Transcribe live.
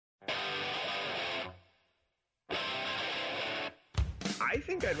I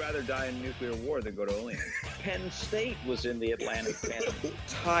think I'd rather die in a nuclear war than go to Olean. Penn State was in the Atlantic 10.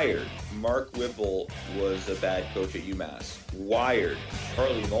 Tired. Mark Whipple was a bad coach at UMass. Wired.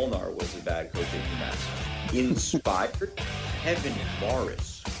 Charlie Molnar was a bad coach at UMass. Inspired. Kevin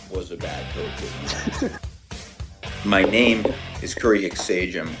Morris was a bad coach at UMass. My name is Curry Hicks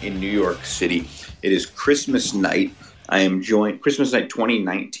Sage. I'm in New York City. It is Christmas night. I am joined, Christmas night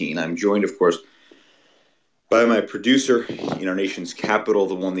 2019. I'm joined, of course, by my producer in our nation's capital,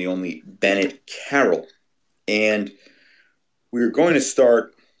 the one, the only, Bennett Carroll. And we're going to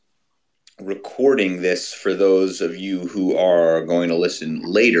start recording this for those of you who are going to listen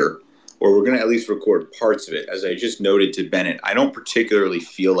later, or we're going to at least record parts of it. As I just noted to Bennett, I don't particularly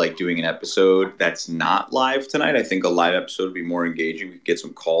feel like doing an episode that's not live tonight. I think a live episode would be more engaging. We could get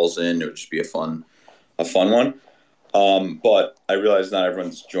some calls in. It would just be a fun one. But I realize not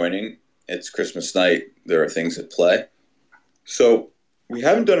everyone's joining. It's Christmas night. There are things at play. So we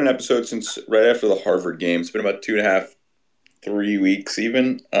haven't done an episode since right after the Harvard game. It's been about 2.5, 3 weeks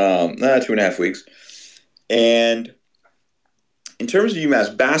even. 2.5 weeks. And in terms of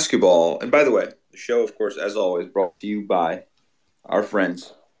UMass basketball, and by the way, the show, of course, as always, brought to you by our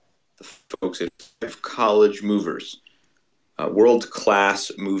friends, the folks at Five College Movers.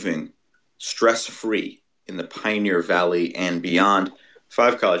 World-class moving, stress-free in the Pioneer Valley and beyond.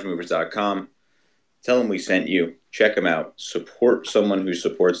 5collegemovers.com. Tell them we sent you. Check them out. Support someone who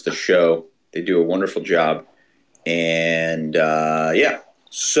supports the show. They do a wonderful job. And,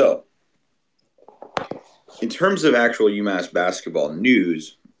 So, in terms of actual UMass basketball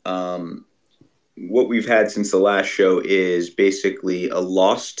news, what we've had since the last show is basically a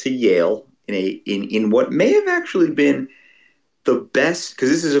loss to Yale in what may have actually been the best, because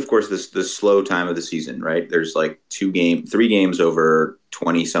this is, of course, the slow time of the season, right? There's like 3 games over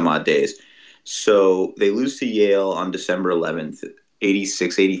 20 some odd days. So they lose to Yale on December 11th,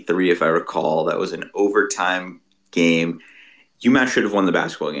 86-83, if I recall. That was an overtime game. UMass should have won the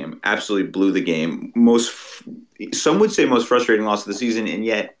basketball game. Absolutely blew the game. Some would say most frustrating loss of the season, and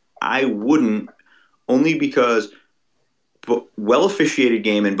yet I wouldn't, only because well officiated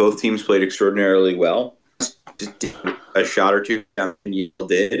game and both teams played extraordinarily well. A shot or two Yale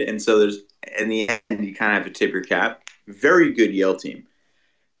did, and so in the end you kind of have to tip your cap. Very good Yale team.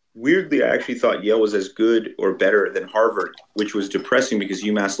 Weirdly, I actually thought Yale was as good or better than Harvard, which was depressing because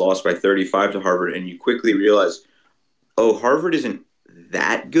UMass lost by 35 to Harvard, and you quickly realize, Harvard isn't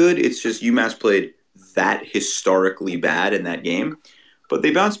that good. It's just UMass played that historically bad in that game. But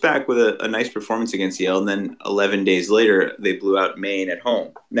they bounced back with a nice performance against Yale, and then 11 days later, they blew out Maine at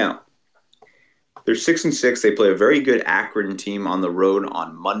home. Now, they're 6-6. They play a very good Akron team on the road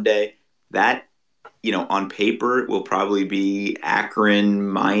on Monday. That, on paper, will probably be Akron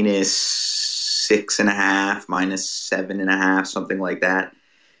minus 6.5, minus 7.5, something like that.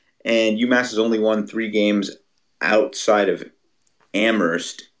 And UMass has only won 3 games outside of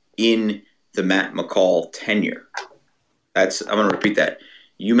Amherst in the Matt McCall tenure. I'm going to repeat that.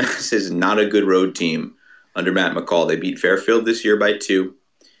 UMass is not a good road team under Matt McCall. They beat Fairfield this year by 2.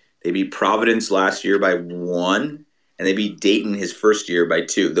 They beat Providence last year by 1, and they beat Dayton his first year by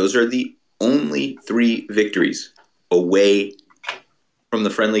 2. Those are the only 3 victories away from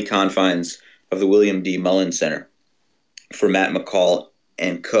the friendly confines of the William D. Mullen Center for Matt McCall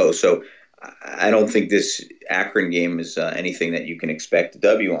and co. So I don't think this Akron game is anything that you can expect a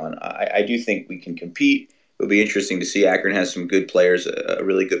W on. I do think we can compete. It'll be interesting to see. Akron has some good players, a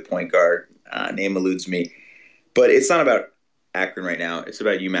really good point guard. Name eludes me. But it's not about Akron right now. It's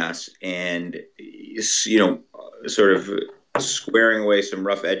about UMass and, sort of squaring away some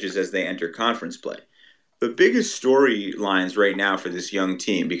rough edges as they enter conference play. The biggest storylines right now for this young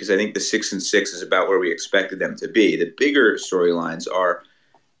team, because I think the 6-6 is about where we expected them to be. The bigger storylines are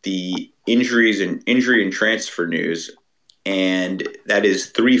the injury and transfer news, and that is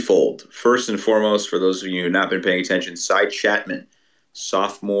threefold. First and foremost, for those of you who have not been paying attention, Cy Chapman,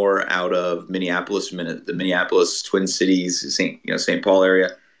 sophomore out of Minneapolis, the Minneapolis Twin Cities, St. Paul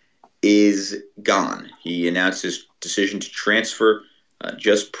area, is gone. He announced his decision to transfer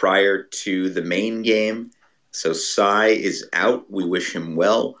just prior to the main game. So Cy is out. We wish him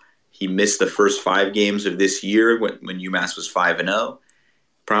well. He missed the first 5 games of this year when UMass was 5-0.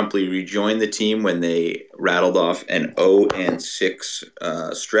 Promptly rejoined the team when they rattled off an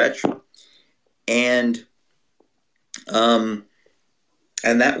 0-6 stretch. And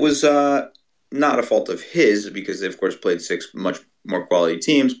that was not a fault of his, because they, of course, played 6 much more quality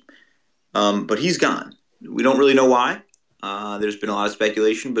teams. But he's gone. We don't really know why. There's been a lot of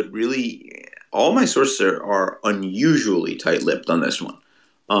speculation, but really all my sources are unusually tight-lipped on this one.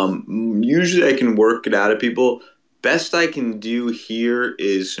 Usually I can work it out of people, best I can do here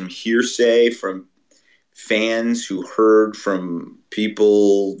is some hearsay from fans who heard from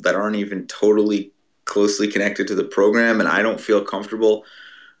people that aren't even totally closely connected to the program, and I don't feel comfortable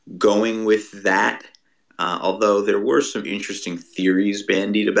going with that. Although there were some interesting theories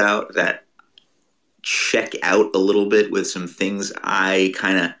bandied about that check out a little bit with some things I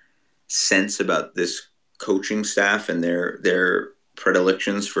kind of sense about this coaching staff and their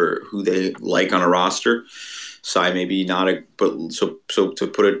predilections for who they like on a roster. So I maybe not a, but so to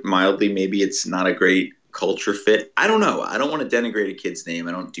put it mildly, maybe it's not a great culture fit. I don't know. I don't want to denigrate a kid's name.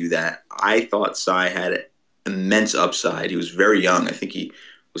 I don't do that. I thought Cy had immense upside. He was very young. I think he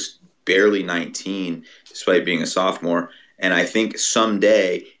was barely 19, despite being a sophomore. And I think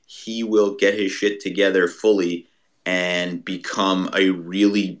someday he will get his shit together fully and become a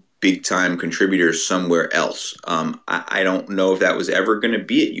really big-time contributor somewhere else. I don't know if that was ever going to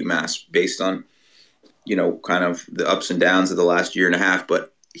be at UMass based on, kind of the ups and downs of the last year and a half,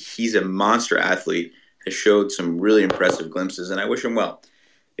 but he's a monster athlete, has showed some really impressive glimpses, and I wish him well.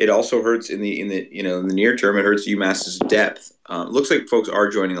 It also hurts in the near term. It hurts UMass's depth. Looks like folks are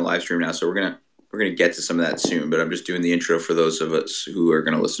joining the live stream now, so we're gonna get to some of that soon. But I'm just doing the intro for those of us who are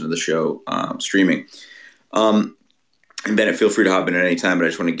going to listen to the show streaming. And Bennett, feel free to hop in at any time, but I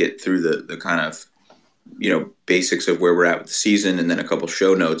just want to get through the kind of basics of where we're at with the season, and then a couple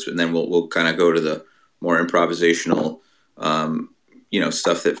show notes, and then we'll kind of go to the more improvisational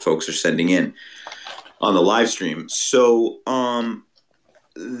stuff that folks are sending in on the live stream. So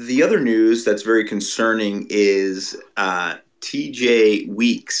the other news that's very concerning is TJ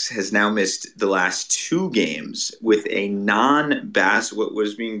Weeks has now missed the last 2 games with a what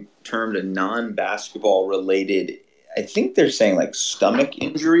was being termed a non-basketball related, I think they're saying like stomach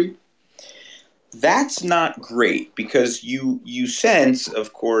injury. That's not great because you sense,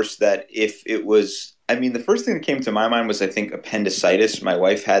 of course, that if it was, the first thing that came to my mind was, I think, appendicitis. My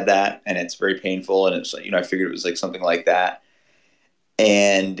wife had that, and it's very painful, and it's I figured it was like something like that.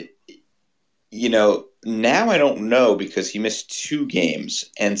 And, now I don't know because he missed 2 games.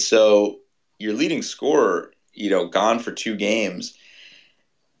 And so your leading scorer, gone for 2 games.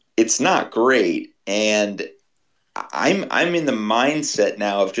 It's not great. And I'm in the mindset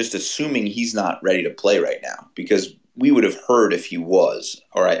now of just assuming he's not ready to play right now because we would have heard if he was,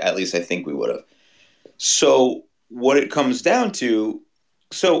 or at least I think we would have. So what it comes down to,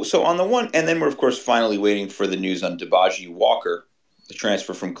 so on the one, and then we're of course finally waiting for the news on Dibaji Walker, the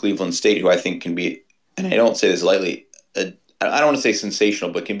transfer from Cleveland State, who I think can be, and I don't say this lightly, I don't want to say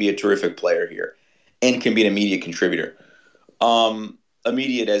sensational, but can be a terrific player here and can be an immediate contributor.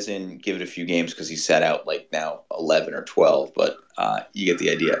 Immediate as in give it a few games because he sat out like now 11 or 12, but you get the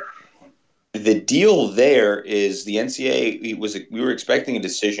idea. The deal there is the NCAA, we were expecting a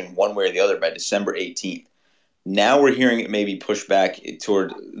decision one way or the other by December 18th. Now we're hearing it may be pushed back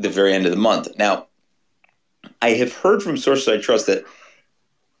toward the very end of the month. Now, I have heard from sources I trust that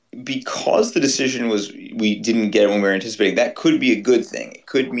because the decision we didn't get it when we were anticipating, that could be a good thing. It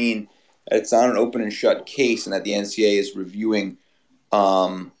could mean that it's not an open and shut case and that the NCAA is reviewing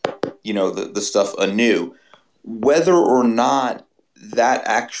the stuff anew. Whether or not that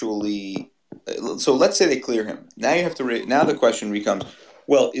actually, so let's say they clear him. Now you have to. Now the question becomes,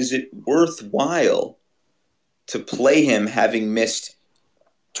 well, is it worthwhile to play him having missed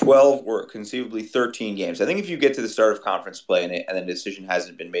 12 or conceivably 13 games? I think if you get to the start of conference play and the decision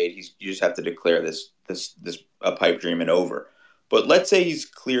hasn't been made, you just have to declare this a pipe dream and over. But let's say he's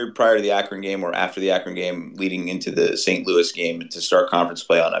cleared prior to the Akron game or after the Akron game leading into the St. Louis game to start conference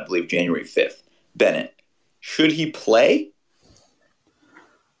play on, I believe, January 5th. Bennett, should he play?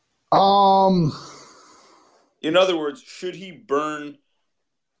 In other words, should he burn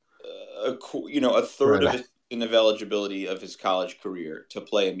a third of of eligibility of his college career to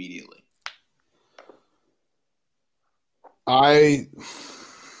play immediately?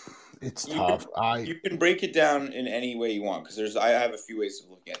 It's tough. You can break it down in any way you want because I have a few ways of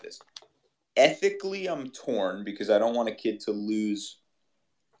looking at this. Ethically, I'm torn because I don't want a kid to lose,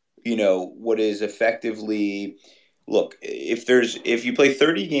 what is effectively. Look, if you play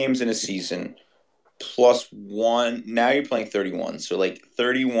 30 games in a season plus 1, now you're playing 31. So like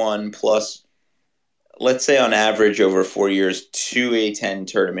 31 plus, let's say on average over 4 years, 2 A10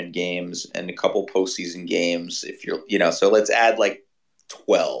 tournament games and a couple postseason games. If you're, so let's add like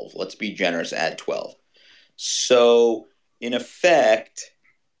 12. Let's be generous, add 12. So in effect,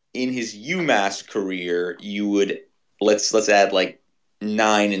 in his UMass career, you would let's add like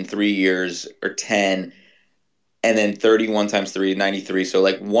 9 in 3 years or 10, and then 31 times 3, 93. So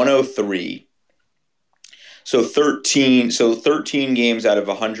like 103. So 13 games out of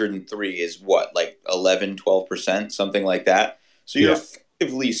 103 is what? Like 11, 12%, something like that. So you're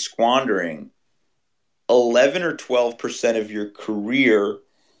effectively squandering 11 or 12% of your career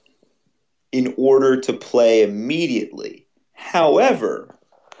in order to play immediately. However,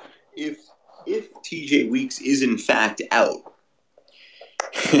 if TJ Weeks is in fact out,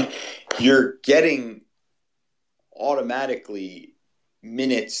 you're getting automatically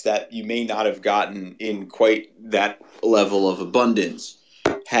minutes that you may not have gotten in quite that level of abundance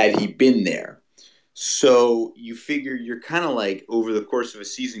had he been there. So you figure you're kind of like over the course of a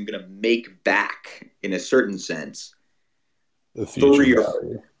season going to make back, in a certain sense, The future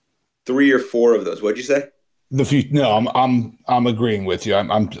three or four of those. What'd you say? The future. No, I'm agreeing with you.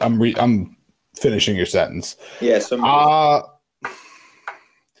 I'm finishing your sentence. Yeah.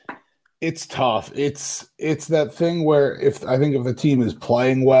 It's tough. It's that thing where if the team is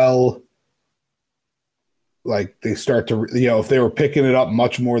playing well, like they start to, if they were picking it up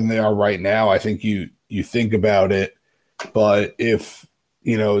much more than they are right now, I think you think about it. But if,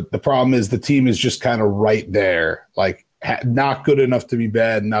 the problem is the team is just kind of right there, like not good enough to be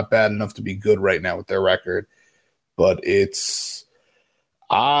bad, not bad enough to be good right now with their record. But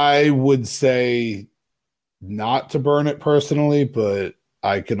I would say not to burn it personally, but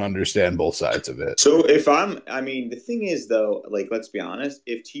I can understand both sides of it. So the thing is though, like, let's be honest,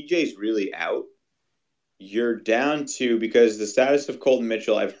 if TJ's really out, you're down to, because the status of Colton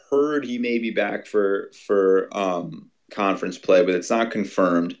Mitchell, I've heard he may be back for conference play, but it's not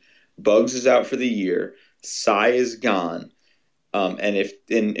confirmed. Bugs is out for the year. Cy is gone.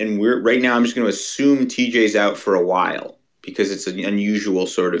 And we're right now, I'm just going to assume TJ's out for a while because it's an unusual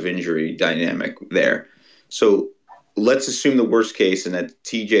sort of injury dynamic there. So let's assume the worst case and that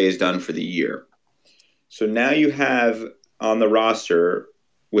TJ is done for the year. So now you have on the roster,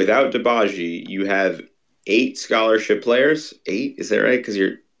 without Dibaji, you have 8 scholarship players. 8, is that right? Because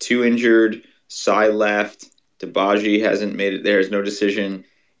you're 2 injured, Cy left, Dibaji hasn't made it. There's no decision.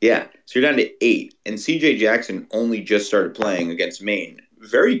 Yeah, so you're down to 8. And CJ Jackson only just started playing against Maine.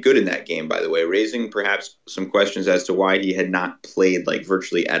 Very good in that game, by the way, raising perhaps some questions as to why he had not played like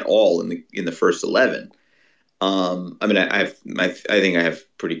virtually at all in the first 11. I think I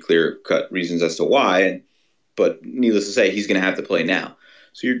have pretty clear cut reasons as to why, but needless to say, he's going to have to play now.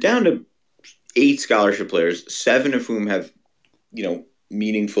 So you're down to 8 scholarship players, 7 of whom have,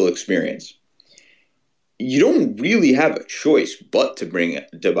 meaningful experience. You don't really have a choice but to bring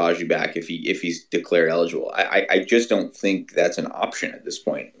Dibaji back if he's declared eligible. I just don't think that's an option at this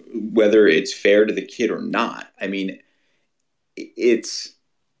point, whether it's fair to the kid or not. I mean, it's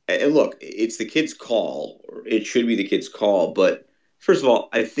the kid's call, or it should be the kid's call. But first of all,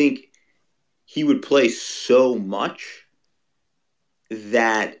 I think he would play so much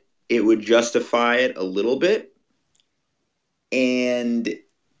that it would justify it a little bit. And,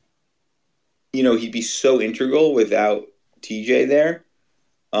 he'd be so integral without TJ there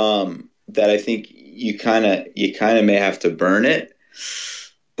that I think you kind of may have to burn it.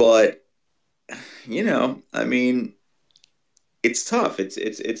 But, it's tough.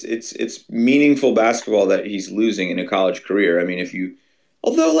 It's meaningful basketball that he's losing in a college career. I mean, is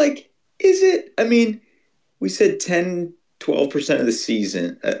it? I mean, we said 10, 12% of the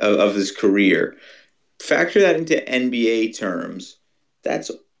season of his career. Factor that into NBA terms. That's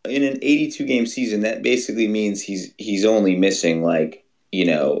in an 82 game season. That basically means he's only missing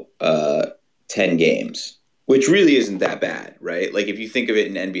 10 games, which really isn't that bad, right? Like if you think of it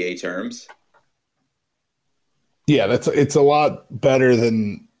in NBA terms. Yeah, it's a lot better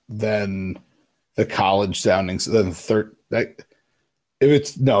than the college soundings. It has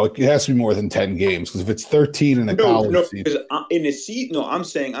to be more than 10 games, because if it's 13 in a college season, in a season, I'm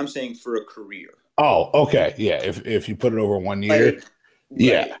saying for a career. Oh, okay, yeah. If you put it over 1 year,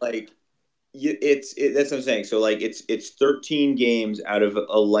 yeah, that's what I'm saying. So it's 13 games out of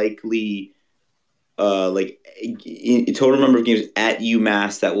a likely total number of games at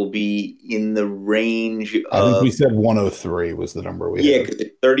UMass that will be in the range of, I think we said 103 was the number we had. Because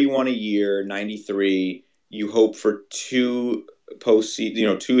it's 31 a year, 93. You hope for 2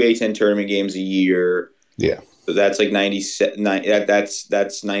 postseason, 2 A10 tournament games a year. Yeah. So that's 97.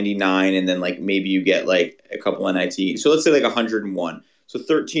 That's 99, and then maybe you get a couple NIT. So let's say 101. So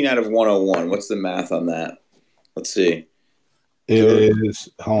 13 out of 101. What's the math on that? Let's see. It is.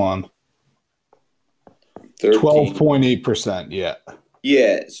 Hold on. 12.8%. Yeah.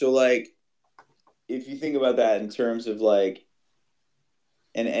 Yeah. So if you think about that in terms of an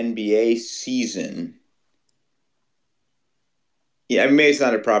NBA season, yeah, I mean, maybe it's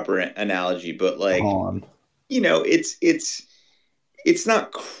not a proper analogy, but Hold on. It's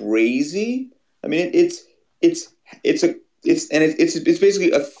not crazy. I mean, it's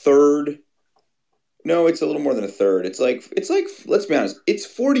basically a third No, it's a little more than a third. It's like let's be honest, it's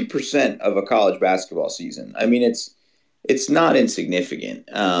 40% of a college basketball season. I mean, it's not insignificant.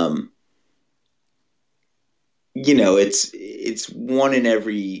 It's one in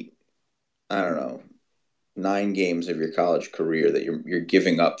every, I don't know, 9 games of your college career that you're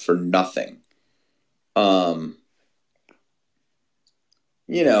giving up for nothing. Um,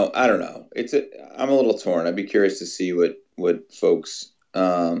 I don't know. I'm a little torn. I'd be curious to see what folks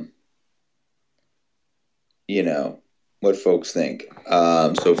you know what folks think.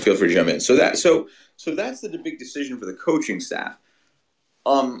 So feel free to jump in. So that's the big decision for the coaching staff.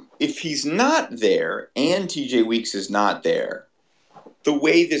 If he's not there and TJ Weeks is not there, the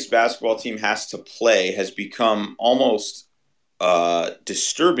way this basketball team has to play has become almost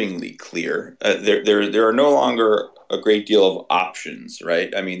disturbingly clear. There are no longer a great deal of options,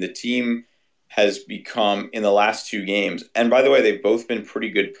 right? I mean, the team has become in the last 2 games, and by the way, they've both been pretty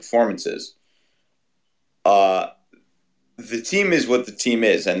good performances. Uh, the team is what the team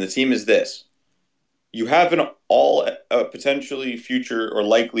is, and the team is this. You have an all potentially future or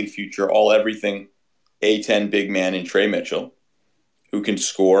likely future all everything A10 big man in Trey Mitchell, who can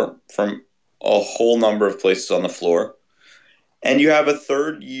score from a whole number of places on the floor. And you have a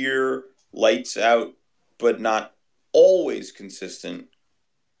third year lights out, but not always consistent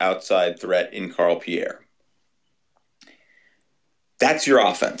outside threat in Carl Pierre. That's your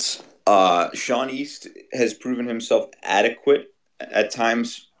offense. Sean East has proven himself adequate at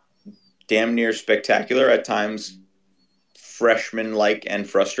times, damn near spectacular, at times freshman-like and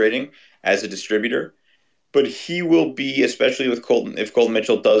frustrating as a distributor. But he will be, especially with Colton, if Colton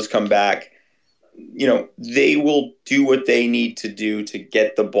Mitchell does come back, they will do what they need to do to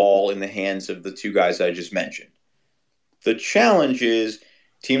get the ball in the hands of the 2 guys I just mentioned. The challenge is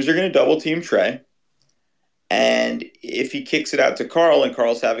teams are going to double team Trey. And if he kicks it out to Carl and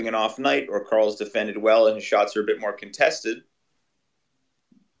Carl's having an off night or Carl's defended well and his shots are a bit more contested,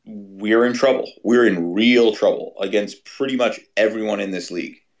 we're in trouble. We're in real trouble against pretty much everyone in this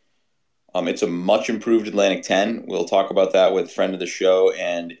league. It's a much improved Atlantic 10. We'll talk about that with friend of the show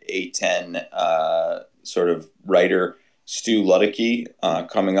and A10 sort of writer Stu Ludicky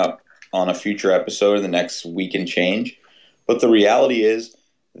coming up on a future episode in the next week and change. But the reality is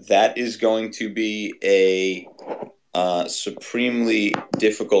that is going to be a supremely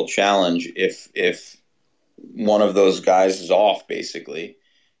difficult challenge if one of those guys is off, basically.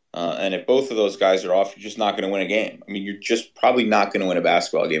 And if both of those guys are off, you're just not going to win a game. I mean, you're just probably not going to win a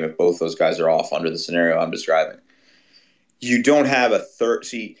basketball game if both those guys are off under the scenario I'm describing. You don't have a third.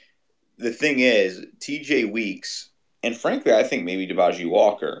 See, the thing is, TJ Weeks, and frankly, I think maybe Debaji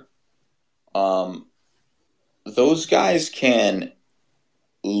Walker, those guys can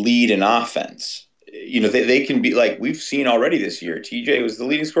lead an offense. They can be like we've seen already this year. TJ was the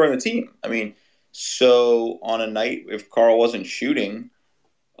leading scorer on the team. I mean, so on a night if Carl wasn't shooting,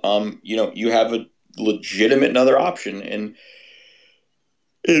 you have a legitimate another option in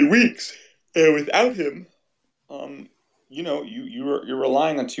Weeks, and without him, you're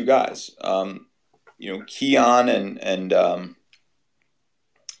relying on 2 guys. Keon and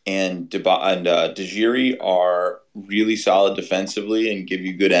Dejiri are really solid defensively and give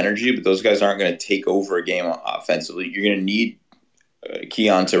you good energy, but those guys aren't going to take over a game offensively. You're going to need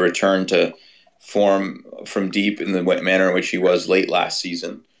Keon to return to form from deep in the manner in which he was late last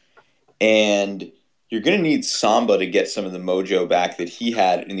season. And you're going to need Samba to get some of the mojo back that he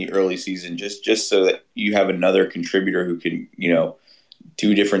had in the early season, just so that you have another contributor who can,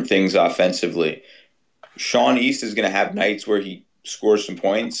 do different things offensively. Sean East is going to have nights where he scores some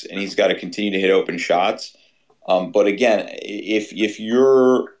points and he's got to continue to hit open shots. But again, if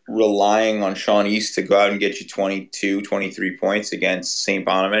you're relying on Sean East to go out and get you 22, 23 points against St.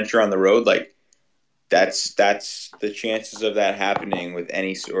 Bonaventure on the road, like that's the chances of that happening with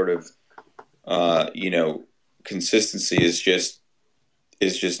any sort of consistency is just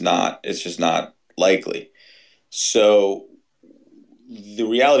not likely. So the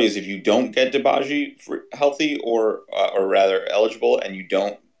reality is, if you don't get Debaji healthy or rather eligible, and you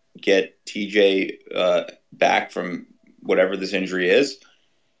don't get TJ back from whatever this injury is,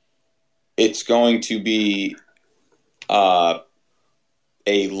 it's going to be a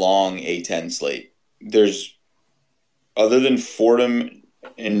long A10 slate. There's, other than Fordham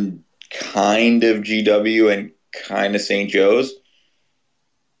and kind of GW and kind of St. Joe's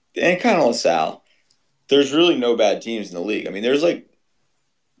and kind of LaSalle, there's really no bad teams in the league. I mean, there's like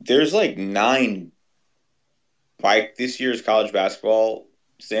 9 by this year's college basketball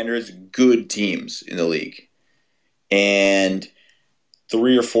standards good teams in the league, and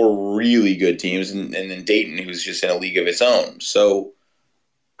 3 or 4 really good teams, and then Dayton, who's just in a league of its own. So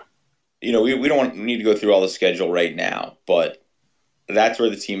we don't need to go through all the schedule right now, but that's where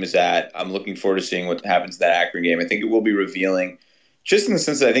the team is at. I'm looking forward to seeing what happens in that Akron game. I think it will be revealing, just in the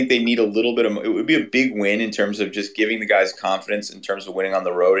sense that I think they need a little bit of. It would be a big win in terms of just giving the guys confidence in terms of winning on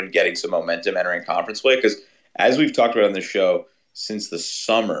the road and getting some momentum entering conference play. Because as we've talked about on the show since the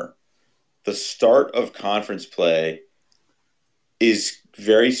summer, the start of conference play is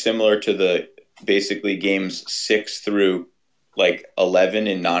very similar to the basically games 6 through like 11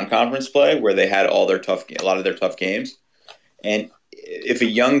 in non-conference play, where they had a lot of their tough games. And if a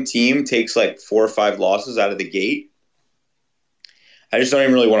young team takes like 4 or 5 losses out of the gate, I just don't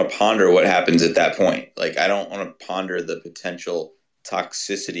even really want to ponder what happens at that point. Like, I don't want to ponder the potential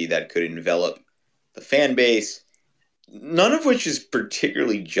toxicity that could envelop the fan base, none of which is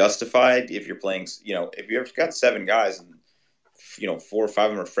particularly justified if you're playing, if you've got 7 guys and, 4 or 5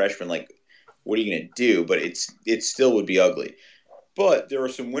 of them are freshmen, like, what are you going to do? But it still would be ugly. But there are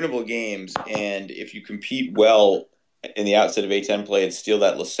some winnable games, and if you compete well in the outset of A10 play and steal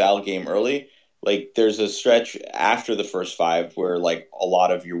that LaSalle game early, like, there's a stretch after the first 5 where, like, a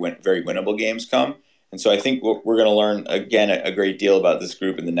lot of your very winnable games come. And so I think we're going to learn, again, a great deal about this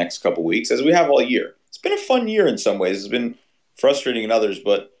group in the next couple weeks, as we have all year. It's been a fun year in some ways. It's been frustrating in others,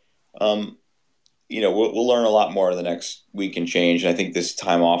 but we'll learn a lot more in the next week and change. And I think this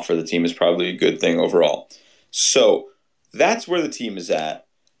time off for the team is probably a good thing overall. So that's where the team is at.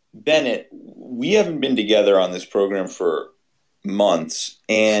 Bennett, we haven't been together on this program for months.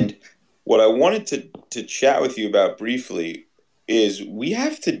 And what I wanted to chat with you about briefly is we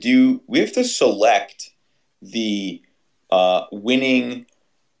have to select the winning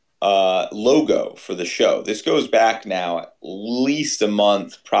logo for the show. This goes back now at least a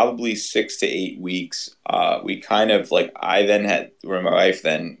month, probably 6 to 8 weeks. We kind of where my wife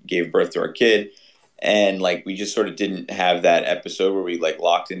then gave birth to our kid, and like we just sort of didn't have that episode where we like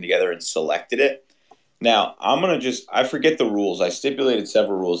locked in together and selected it. Now I forget the rules. I stipulated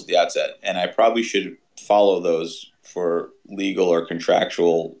several rules at the outset, and I probably should follow those for legal or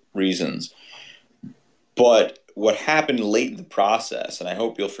contractual reasons. But what happened late in the process, and I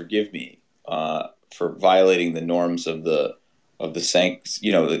hope you'll forgive me for violating the norms of the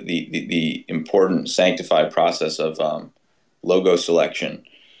important sanctified process of logo selection,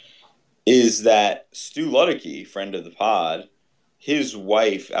 is that Stu Ludicky, friend of the pod, his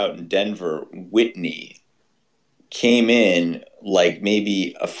wife out in Denver, Whitney, came in like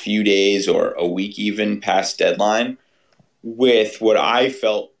maybe a few days or a week even past deadline with what I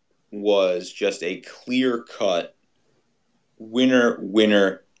felt was just a clear-cut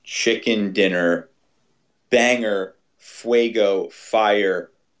winner chicken dinner, banger, fuego,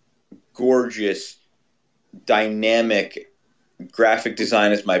 fire, gorgeous, dynamic, graphic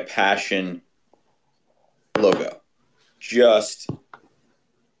design is my passion logo. Just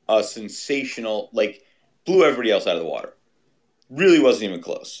a sensational, like, blew everybody else out of the water. Really wasn't even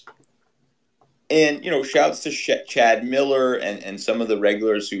close. And, shouts to Chad Miller and some of the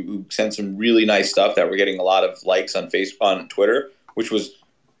regulars who sent some really nice stuff that were getting a lot of likes on Facebook, on Twitter, which was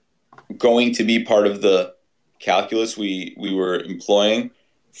going to be part of the calculus we were employing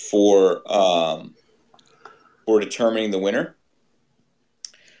for determining the winner.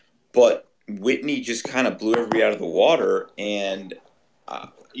 But Whitney just kind of blew everybody out of the water, and I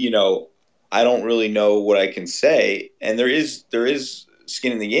don't really know what I can say. And there is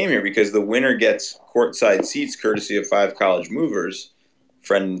skin in the game here, because the winner gets courtside seats courtesy of 5 College Movers,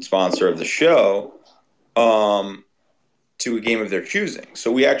 friend and sponsor of the show, to a game of their choosing. So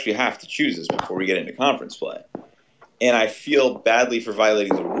we actually have to choose this before we get into conference play. And I feel badly for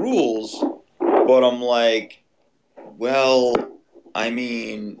violating the rules, but I'm like, well, I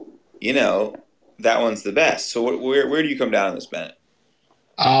mean, that one's the best. So where do you come down on this, Bennett?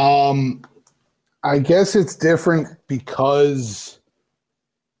 I guess it's different because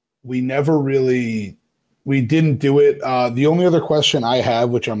we didn't do it. The only other question I have,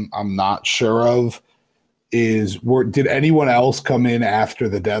 which I'm not sure of, is did anyone else come in after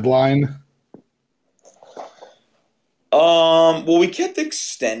the deadline? Well, we kept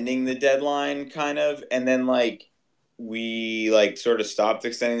extending the deadline kind of, and then we sort of stopped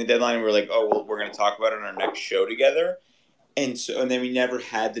extending the deadline, and we were like, oh, well, we're going to talk about it on our next show together. And then we never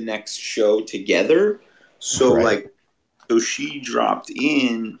had the next show together. So right. So she dropped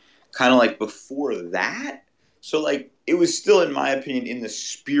in kind of before that. So it was still, in my opinion, in the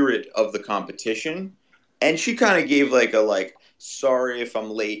spirit of the competition. And she kind of gave a sorry if I'm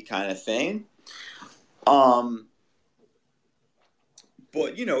late kind of thing. But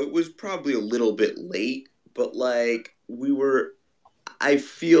it was probably a little bit late, but I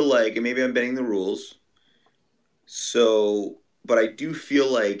feel and maybe I'm bending the rules. So, but I do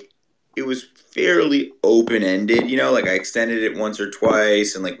feel it was fairly open ended. You know, like I extended it once or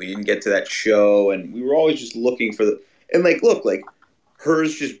twice, and like we didn't get to that show, and we were always just looking for the and like look like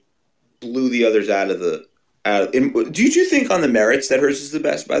hers just blew the others out of the out. Do you think on the merits that hers is the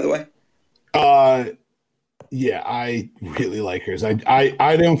best? By the way. Yeah, I really like hers.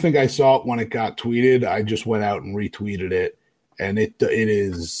 I don't think I saw it when it got tweeted. I just went out and retweeted it, and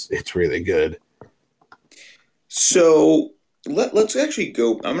it's really good. So let's actually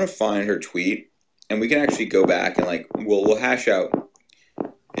go. I'm gonna find her tweet, and we can actually go back and like we'll hash out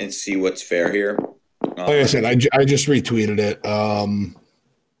and see what's fair here. Like I said, I just retweeted it.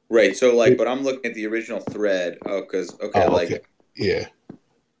 Right. So like, but I'm looking at the original thread. Okay. Yeah.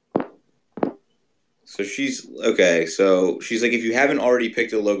 So she's okay. So she's like, if you haven't already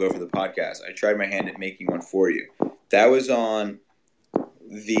picked a logo for the podcast, I tried my hand at making one for you. That was on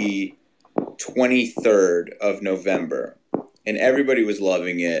the 23rd of November, and everybody was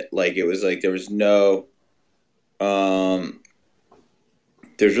loving it. Like it was like there was no, there's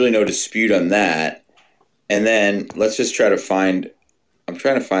really no dispute on that. And then let's just try to find. I'm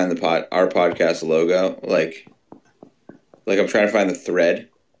trying to find our podcast logo. Like I'm trying to find the thread.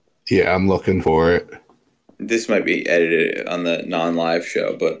 Yeah, I'm looking for it. This might be edited on the non-live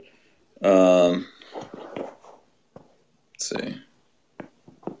show, but let's see.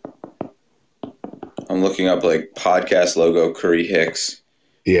 I'm looking up like podcast logo Curry Hicks.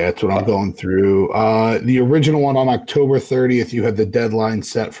 Yeah, that's what I'm going through. The original one on October 30th, you had the deadline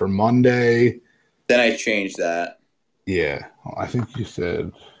set for Monday. Then I changed that. Yeah, I think you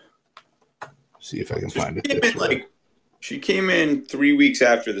said. See if I can find it. She came in 3 weeks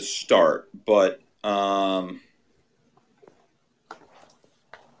after the start, but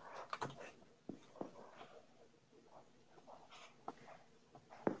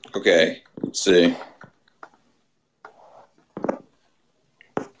okay, let's see.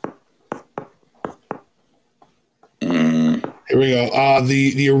 Here we go.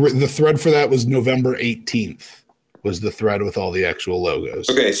 The thread for that was November 18th. Was the thread with all the actual logos.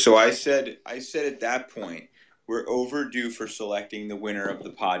 Okay, so I said at that point, we're overdue for selecting the winner of the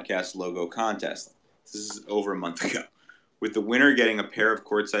podcast logo contest. This is over a month ago. With the winner getting a pair of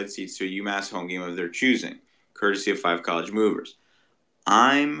courtside seats to a UMass home game of their choosing, courtesy of 5 College Movers.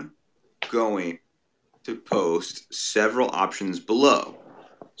 I'm going to post several options below.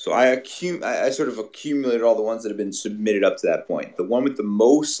 So I sort of accumulated all the ones that have been submitted up to that point. The one with the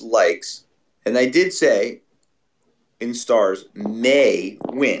most likes, and I did say in stars, may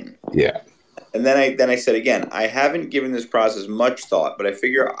win. Yeah. And then I said again, I haven't given this process much thought, but I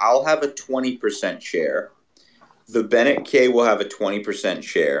figure I'll have a 20% share. The Bennett K will have a 20%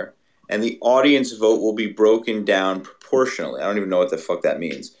 share, and the audience vote will be broken down proportionally. I don't even know what the fuck that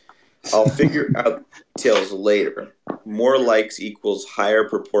means. I'll figure out details later. More likes equals higher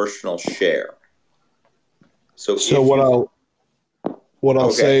proportional share. So what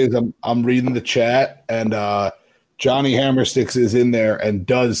I'll say is I'm reading the chat, and Johnny Hammersticks is in there and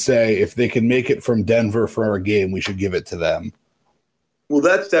does say if they can make it from Denver for a game, we should give it to them. Well,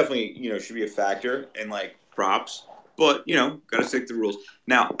 that's definitely, should be a factor and like props, but got to stick to the rules.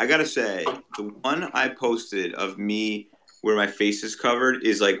 Now, I got to say, the one I posted of me where my face is covered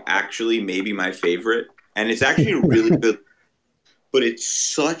is like actually maybe my favorite, and it's actually really good, but it's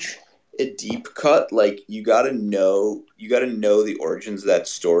such a deep cut. Like you got to know the origins of that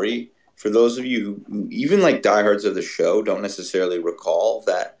story. For those of you who even like diehards of the show don't necessarily recall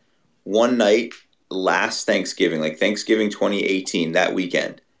that one night last Thanksgiving, like Thanksgiving 2018, that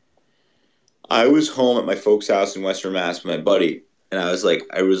weekend, I was home at my folks' house in Western Mass with my buddy, and I was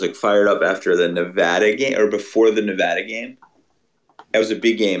like fired up after the Nevada game or before the Nevada game. That was a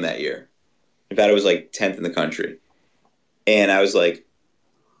big game that year. Nevada was like 10th in the country, and I was like,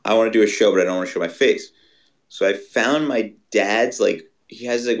 I want to do a show, but I don't want to show my face. So I found my dad's he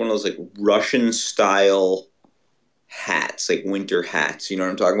has like one of those like Russian style hats, like winter hats. You know what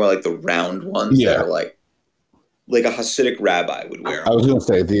I'm talking about? Like the round ones that are like a Hasidic rabbi would wear. I was going to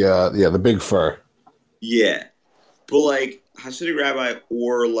say the big fur. Yeah. But like Hasidic rabbi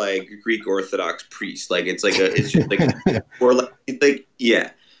or like Greek Orthodox priest. Like it's just like or like it's like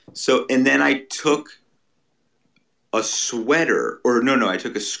yeah. So and then I took a sweater I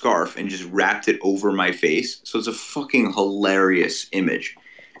took a scarf and just wrapped it over my face. So it's a fucking hilarious image.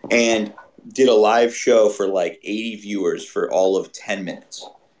 And did a live show for like 80 viewers for all of 10 minutes.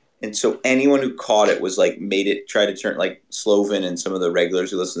 And so anyone who caught it was like tried to turn like Slovin and some of the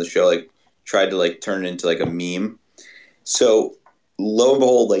regulars who listen to the show, like tried to like turn it into like a meme. So lo and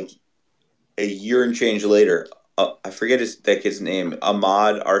behold, like a year and change later, I forget that kid's name,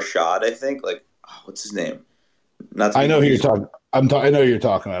 Ahmad Arshad, I think. Like, what's his name? I know who you're talking. I know who you're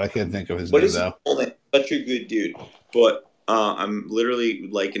talking about. I can't think of his name though. Such a good dude, but I'm literally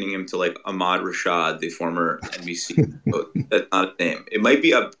likening him to like Ahmad Rashad, the former NBC. That's not a name. It might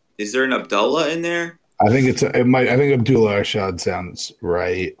be Is there an Abdullah in there? I think I think Abdullah Arshad sounds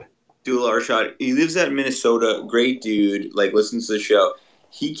right. Abdullah Arshad. He lives out in Minnesota. Great dude. Like, listens to the show.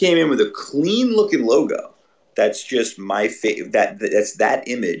 He came in with a clean looking logo. That's just my favorite. That's that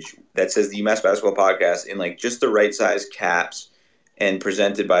image that says the UMass Basketball Podcast in like just the right size caps and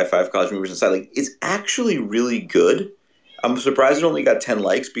presented by 5 College Movers inside. Like, it's actually really good. I'm surprised it only got 10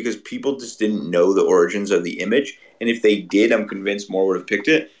 likes because people just didn't know the origins of the image. And if they did, I'm convinced more would have picked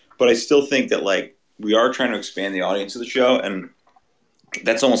it. But I still think that like we are trying to expand the audience of the show, and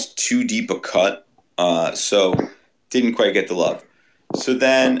that's almost too deep a cut. So didn't quite get the love. So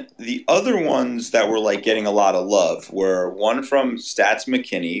then the other ones that were like getting a lot of love were one from Stats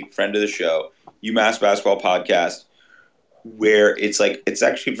McKinney, friend of the show, UMass Basketball Podcast, where it's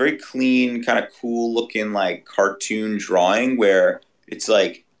actually very clean, kind of cool looking like cartoon drawing where it's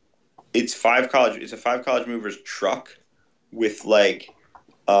like it's a 5 College Movers truck with like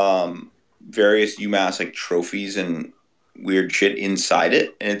various UMass like trophies and weird shit inside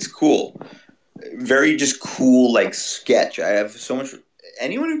it, and it's cool. Very just cool like sketch. I have so much.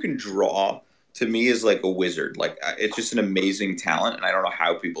 Anyone who can draw to me is like a wizard. Like, it's just an amazing talent, and I don't know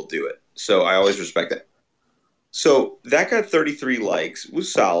how people do it. So I always respect it. So that got 33 likes. It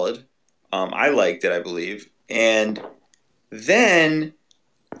was solid. I liked it, I believe. And then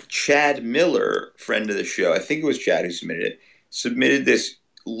Chad Miller, friend of the show, I think it was Chad who submitted this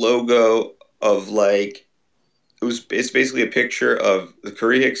logo of like it's basically a picture of the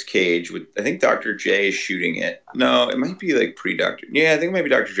Curry Hicks cage with, I think Dr. J is shooting it. No, it might be like pre-Dr. Yeah, I think it might be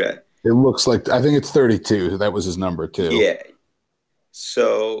Dr. J. It looks like, I think it's 32. That was his number too. Yeah.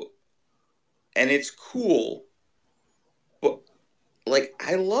 So, and it's cool, but like,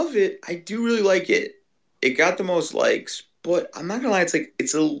 I love it. I do really like it. It got the most likes, but I'm not gonna lie.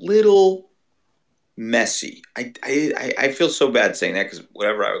 It's a little messy. I feel so bad saying that because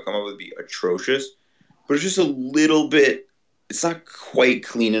whatever I would come up with would be atrocious. But it's just a little bit, it's not quite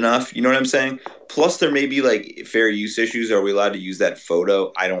clean enough. You know what I'm saying? Plus, there may be like fair use issues. Are we allowed to use that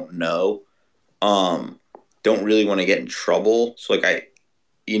photo? I don't know. Don't really want to get in trouble. So like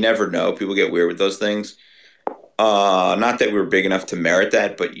you never know. People get weird with those things. Not that we were big enough to merit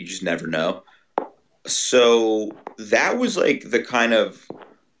that, but you just never know. So that was like the kind of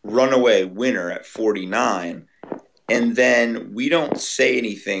runaway winner at 49. And then we don't say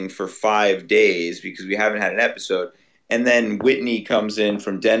anything for 5 days because we haven't had an episode. And then Whitney comes in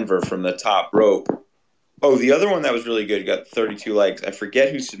from Denver from the top rope. Oh, the other one that was really good, got 32 likes. I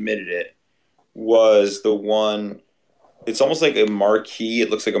forget who submitted it. Was the one, it's almost like a marquee. It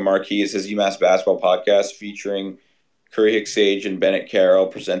looks like a marquee. It says UMass Basketball Podcast featuring Curry, Hicks Sage, and Bennett Carroll,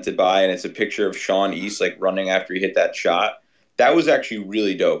 presented by, and it's a picture of Sean East like running after he hit that shot. That was actually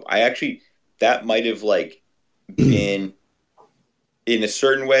really dope. That might have like been in a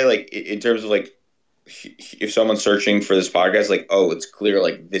certain way, like in terms of like if someone's searching for this podcast, like, oh, it's clear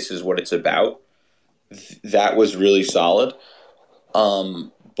like this is what it's about. That was really solid.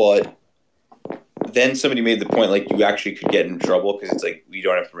 But then somebody made the point like you actually could get in trouble because it's like we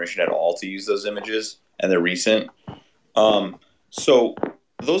don't have permission at all to use those images and they're recent. So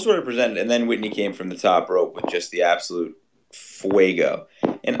those were presented, and then Whitney came from the top rope with just the absolute fuego.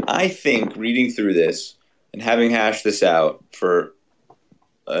 And I think reading through this and having hashed this out for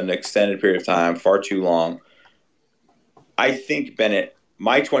an extended period of time, far too long, I think Bennett,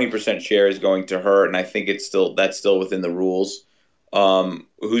 my 20% share is going to her, and I think that's still within the rules.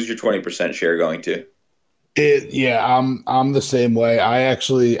 Who's your 20% share going to? I'm the same way.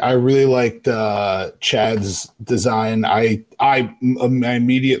 I really liked Chad's design. My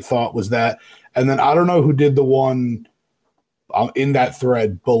immediate thought was that, and then I don't know who did the one in that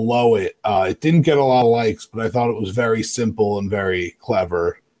thread below it. It didn't get a lot of likes, but I thought it was very simple and very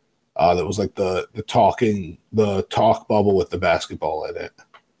clever. That was like the talk bubble with the basketball in it.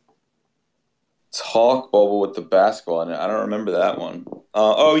 Talk bubble with the basketball in it. I don't remember that one.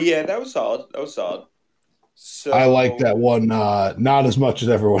 Oh yeah, that was solid. So I like that one. Not as much as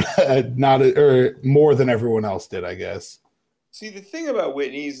everyone, or more than everyone else did, I guess. See, the thing about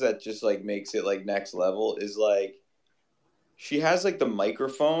Whitney's that just like makes it like next level is like she has like the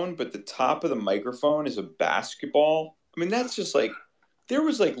microphone, but the top of the microphone is a basketball. I mean, that's just like there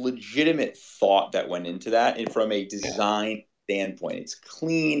was like legitimate thought that went into that, and from a design standpoint, it's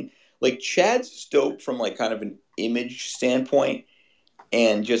clean. Like Chad's dope from like kind of an image standpoint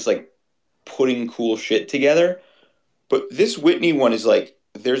and just like putting cool shit together. But this Whitney one is like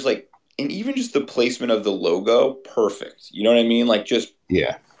there's like and even just the placement of the logo, perfect. You know what I mean? Like just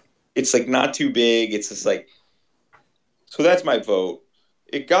Yeah. it's like not too big. It's just like, so that's my vote.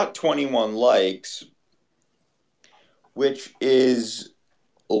 It got 21 likes, which is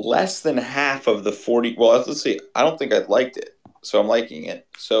less than half of the 40. Well, let's see. I don't think I liked it, so I'm liking it.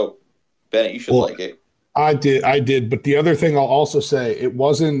 So, Bennett, you should like it. I did. But the other thing I'll also say, it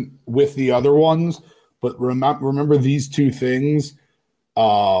wasn't with the other ones, but remember these two things.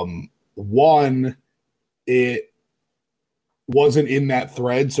 One, it wasn't in that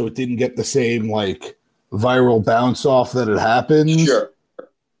thread, so it didn't get the same like viral bounce off that it happens. Sure.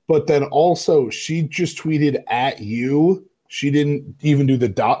 But then also, she just tweeted at you. She didn't even do the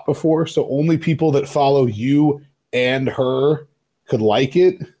dot before, so only people that follow you and her could like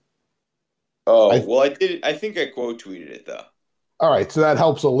it. Oh, well, I did. I think I quote tweeted it though. All right, so that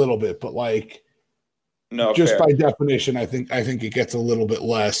helps a little bit, but like, no, just fair. by definition, I think it gets a little bit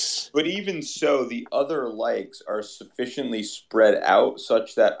less. But even so, the other likes are sufficiently spread out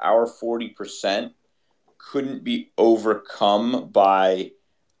such that our 40% couldn't be overcome by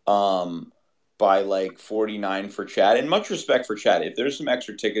like 49 for Chad. And much respect for Chad. If there's some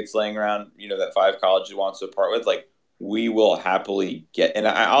extra tickets laying around, that 5 colleges wants to part with, like, we will happily get. And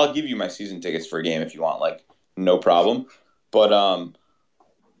I'll give you my season tickets for a game if you want, like, no problem. But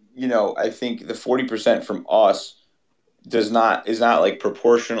I think the 40% from us is not like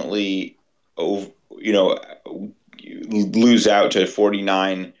proportionately, lose out to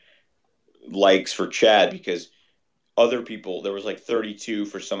 49 likes for Chad, because other people, there was like 32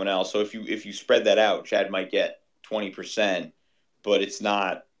 for someone else. So if you spread that out, Chad might get 20%, but it's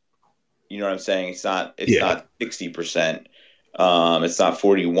not, you know what I'm saying? It's not 60%. It's not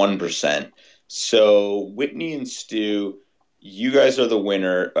 41%. So Whitney and Stu, you guys are the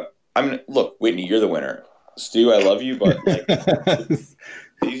winner. Look, Whitney, you're the winner. Stu, I love you, but like,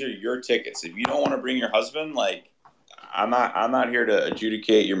 these are your tickets. If you don't want to bring your husband, like, I'm not here to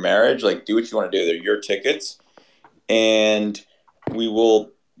adjudicate your marriage. Like, do what you want to do. They're your tickets. And we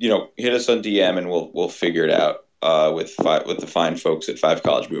will, hit us on DM and we'll figure it out with the fine folks at 5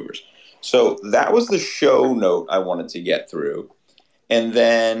 College Movers. So that was the show note I wanted to get through. And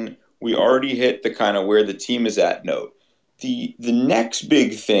then we already hit the kind of where the team is at note. The next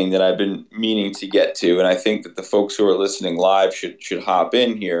big thing that I've been meaning to get to, and I think that the folks who are listening live should hop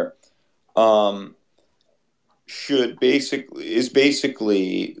in here, is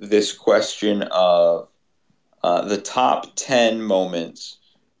basically this question of the top 10 moments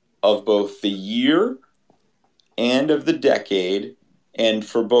of both the year and of the decade, and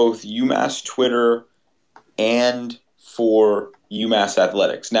for both UMass Twitter and for UMass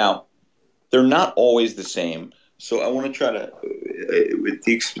Athletics. Now, they're not always the same, so I want to try to,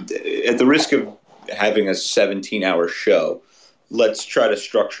 at the risk of having a 17-hour show, let's try to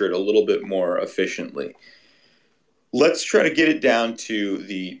structure it a little bit more efficiently. Let's try to get it down to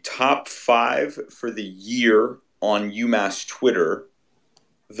the top 5 for the year on UMass Twitter,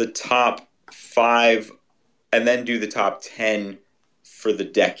 the top 5, and then do the top 10 for the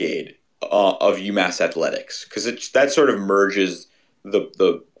decade of UMass Athletics, because that sort of merges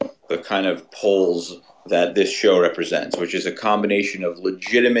the kind of polls that this show represents, which is a combination of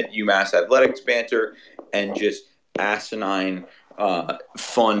legitimate UMass Athletics banter and just asinine,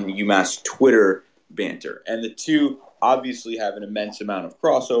 fun UMass Twitter banter. And the two obviously have an immense amount of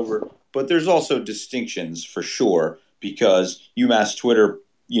crossover, but there's also distinctions for sure, because UMass Twitter,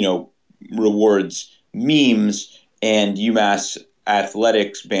 rewards memes, and UMass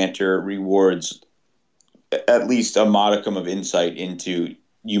Athletics banter rewards at least a modicum of insight into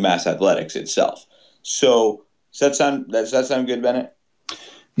UMass Athletics itself. So does that sound good, Bennett?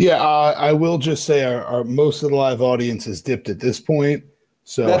 Yeah, I will just say our most of the live audience is dipped at this point,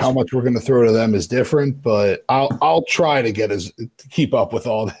 so how much we're going to throw to them is different. But I'll try to keep up with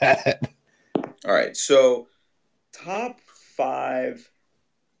all that. All right, so top 5.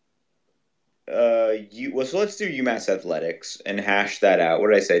 So let's do UMass Athletics and hash that out. What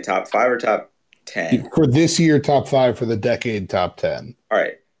did I say? Top 5 or top 10? For this year, top 5. For the decade, top 10. All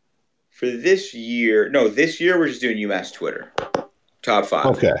right. For this year we're just doing UMass Twitter. Top 5.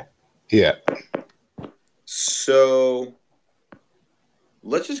 Okay. Yeah. So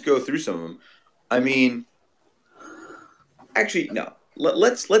let's just go through some of them. I mean, actually, no.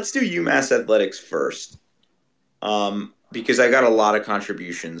 Let's do UMass Athletics first, because I got a lot of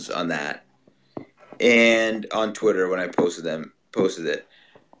contributions on that, and on Twitter when I posted it.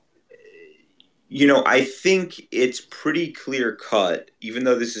 I think it's pretty clear cut, even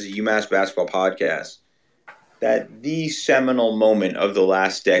though this is a UMass basketball podcast, that the seminal moment of the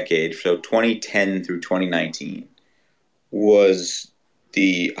last decade, so 2010 through 2019, was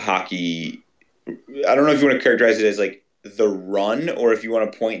the hockey. I don't know if you want to characterize it as like the run, or if you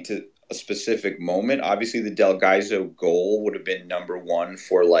want to point to a specific moment. Obviously, the Delgaizo goal would have been number one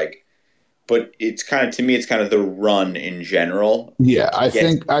for like, but it's kind of, to me, it's kind of the run in general. Yeah, I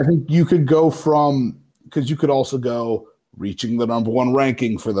think you could go from, because you could also go reaching the number one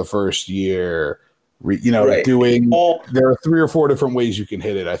ranking for the first year, Right. doing. There are 3 or 4 different ways you can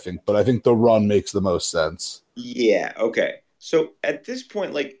hit it, I think, but I think the run makes the most sense. Yeah. Okay. So at this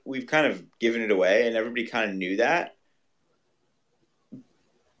point, like, we've kind of given it away, and everybody kind of knew that.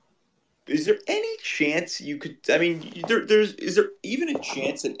 Is there any chance you could? I mean, is there even a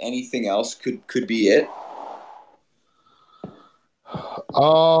chance that anything else could be it?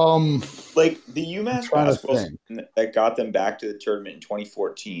 Like the UMass basketball team that got them back to the tournament in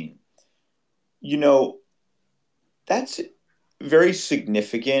 2014. That's very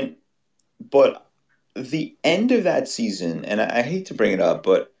significant. But the end of that season, and I hate to bring it up,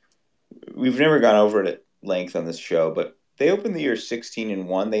 but we've never gone over it at length on this show. But they opened the year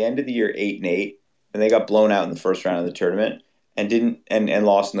 16-1. They ended the year 8-8, and they got blown out in the first round of the tournament and didn't and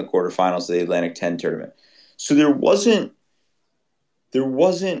lost in the quarterfinals of the Atlantic 10 tournament. So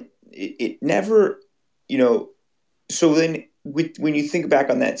it never, so then when you think back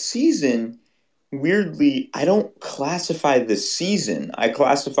on that season, weirdly, I don't classify the season. I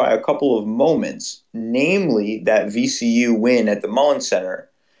classify a couple of moments, namely that VCU win at the Mullins Center,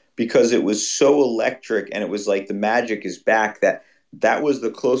 because it was so electric and it was like the magic is back. That was the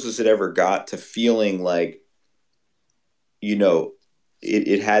closest it ever got to feeling like,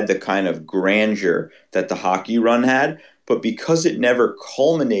 it had the kind of grandeur that the hockey run had. But because it never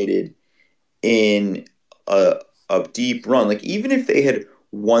culminated in a deep run, like even if they had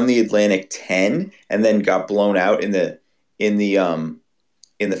won the Atlantic 10 and then got blown out in the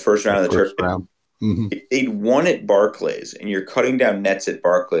first round of the tournament, they'd won at Barclays, and you're cutting down nets at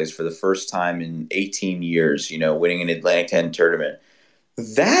Barclays for the first time in 18 years, winning an Atlantic 10 tournament.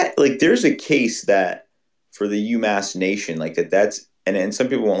 That, like, there's a case that for the UMass nation, like that's, and some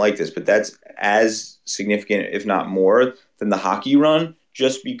people won't like this, but that's as significant, if not more, than the hockey run,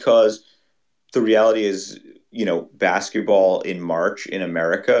 just because the reality is, basketball in March in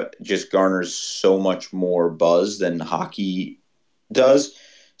America just garners so much more buzz than hockey does.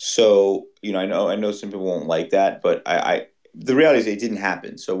 So, I know some people won't like that, but the reality is it didn't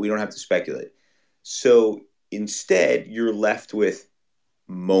happen, so we don't have to speculate. So instead, you're left with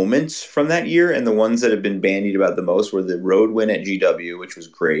moments from that year, and the ones that have been bandied about the most were the road win at GW, which was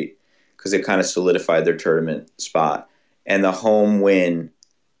great because it kind of solidified their tournament spot, and the home win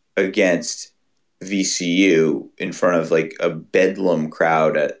against VCU in front of like a bedlam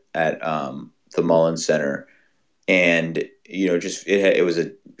crowd at the Mullins Center. And it was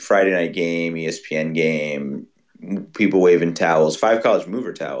a Friday night game, ESPN game, people waving towels, 5 college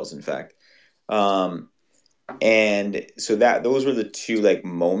mover towels, in fact. And so those were the two like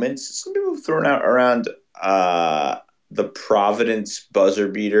moments. Some people have thrown out around the Providence buzzer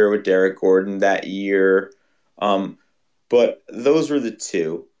beater with Derek Gordon that year, but those were the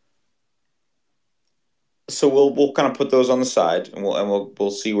two. So we'll kind of put those on the side, and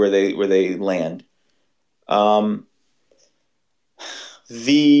we'll see where they land.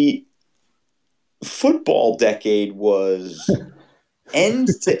 The football decade was end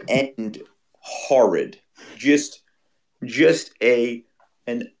to end horrid. Just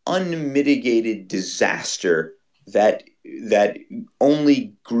an unmitigated disaster that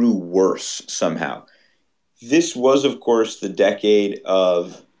only grew worse somehow. This was, of course, the decade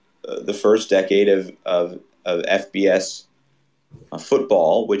of the first decade of FBS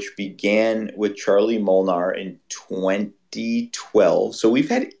football, which began with Charlie Molnar in 2012. So we've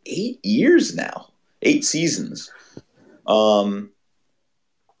had 8 years now, 8 seasons. 2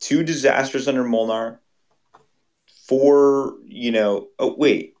 disasters under Molnar. 4, oh,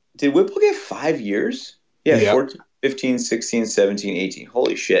 wait. Did Whipple get 5 years? Yeah, 14, 15, 16, 17, 18.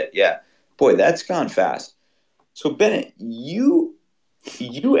 Holy shit, yeah. Boy, that's gone fast. So, Bennett, you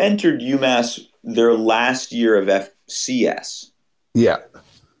entered UMass their last year of FCS. Yeah.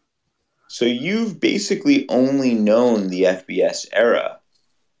 So you've basically only known the FBS era.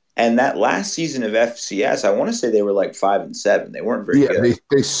 And that last season of FCS, I want to say they were like 5-7. They weren't very good. Yeah,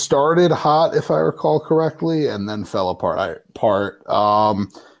 they started hot, if I recall correctly, and then fell apart.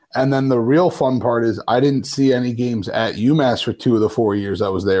 And then the real fun part is I didn't see any games at UMass for 2 of the 4 years I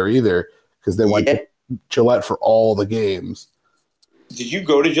was there either, because they went to Gillette for all the games. Did you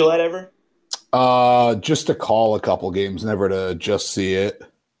go to Gillette ever? Just to call a couple games, never to just see it.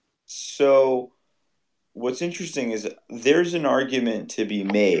 So what's interesting is there's an argument to be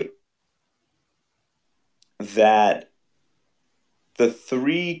made that the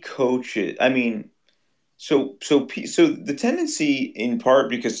three coaches. I mean, so the tendency, in part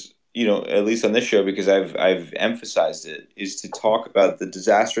because at least on this show, because I've emphasized it, is to talk about the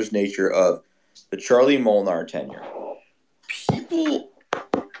disastrous nature of the Charlie Molnar tenure. People,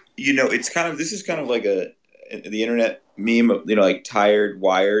 it's kind of this is kind of like the internet meme of like tired,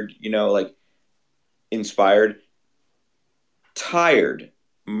 wired, like inspired, tired.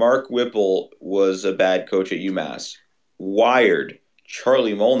 Mark Whipple was a bad coach at UMass. Wired.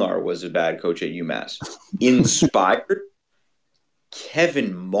 Charlie Molnar was a bad coach at UMass. Inspired.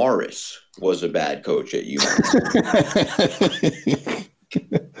 Kevin Morris was a bad coach at UMass.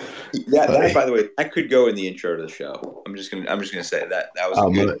 that by the way, that could go in the intro to the show. I'm just gonna say that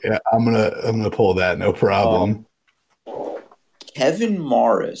was good. I'm gonna pull that, no problem. Kevin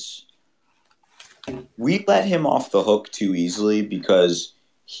Morris, we let him off the hook too easily because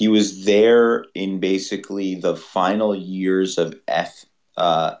he was there in basically the final years of FBS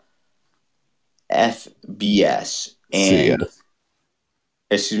and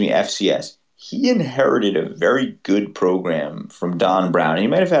FCS. He inherited a very good program from Don Brown. He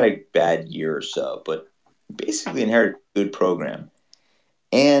might have had a bad year or so, but basically inherited a good program.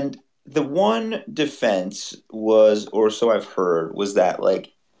 And the one defense was, or so I've heard, was that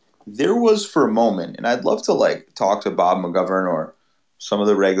like there was for a moment, and I'd love to like talk to Bob McGovern or some of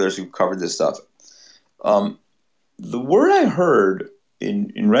the regulars who covered this stuff. The word I heard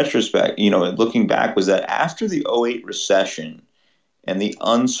in retrospect, looking back, was that after the 2008 recession and the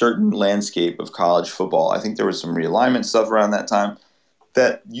uncertain landscape of college football, I think there was some realignment stuff around that time,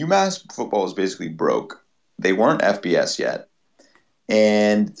 that UMass football was basically broke. They weren't FBS yet.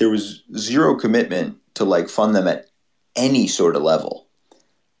 And there was zero commitment to like fund them at any sort of level.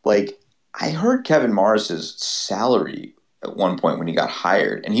 Like, I heard Kevin Morris's salary at one point when he got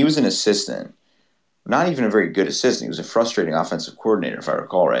hired, and he was an assistant, not even a very good assistant. He was a frustrating offensive coordinator, if I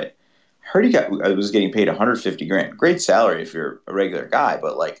recall right. I heard I was getting paid $150,000. Great salary if you're a regular guy,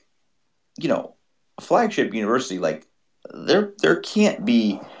 but like, a flagship university, like there can't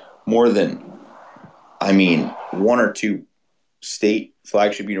be more than, one or two state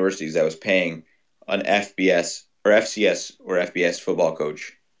flagship universities that was paying an FBS or FCS or FBS football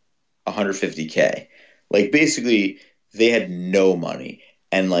coach $150K. Like basically they had no money,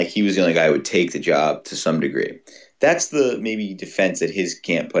 and like he was the only guy who would take the job to some degree. That's the maybe defense that his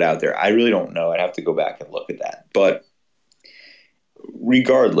camp put out there. I really don't know. I'd have to go back and look at that. But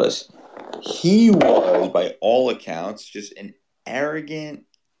regardless, he was, by all accounts, just an arrogant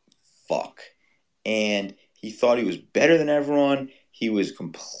fuck. And he thought he was better than everyone. He was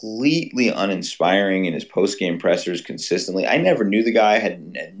completely uninspiring in his post-game pressers consistently. I never knew the guy. I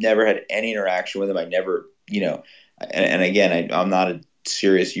had never had any interaction with him. I never, and again, I'm not a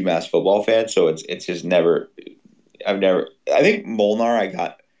serious UMass football fan, so it's just never – I think Molnar,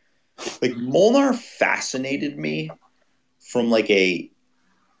 Molnar fascinated me from like is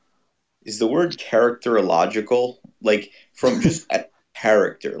the word characterological? Like from just a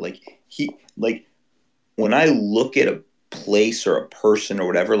character. When I look at a place or a person or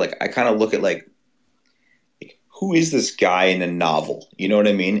whatever, like I kind of look at like who is this guy in a novel? You know what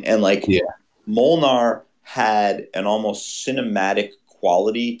I mean? And Molnar had an almost cinematic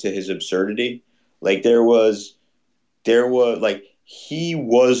quality to his absurdity. Like there was like he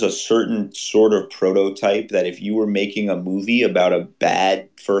was a certain sort of prototype that if you were making a movie about a bad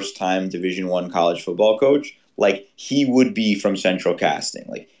first-time Division I college football coach, like he would be from central casting.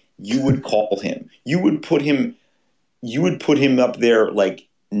 Like you would call him, you would put him up there like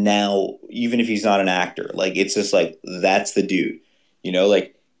now, even if he's not an actor. Like it's just like that's the dude,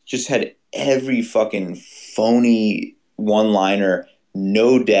 like just had every fucking phony one-liner,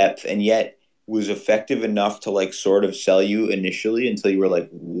 no depth, and yet was effective enough to like sort of sell you initially until you were like,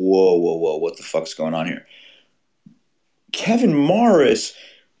 whoa, what the fuck's going on here? Kevin Morris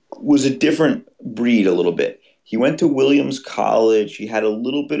was a different breed a little bit. He went to Williams College. He had a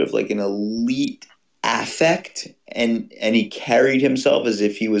little bit of like an elite affect, and he carried himself as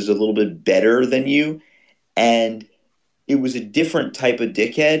if he was a little bit better than you. And it was a different type of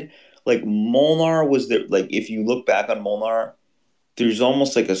dickhead. Like Molnar was there. Like if you look back on Molnar, there's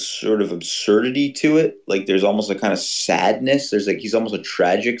almost like a sort of absurdity to it. Like there's almost a kind of sadness. There's like he's almost a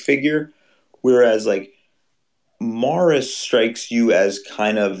tragic figure. Whereas like Morris strikes you as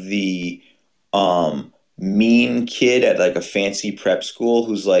kind of the mean kid at like a fancy prep school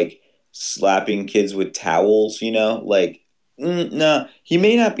who's like slapping kids with towels, like no, he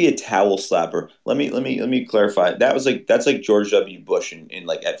may not be a towel slapper. Let me clarify. That's like George W. Bush in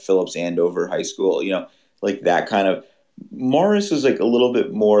like at Phillips Andover High School, like that kind of. Morris was like a little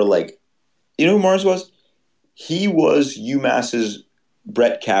bit more like, who Morris was? He was UMass's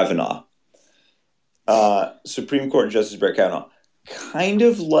Brett Kavanaugh, Supreme Court Justice Brett Kavanaugh. Kind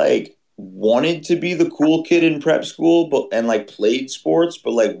of like wanted to be the cool kid in prep school, and like played sports,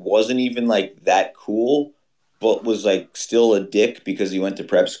 but like wasn't even like that cool, but was like still a dick because he went to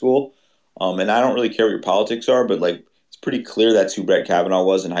prep school. And I don't really care what your politics are, but like it's pretty clear that's who Brett Kavanaugh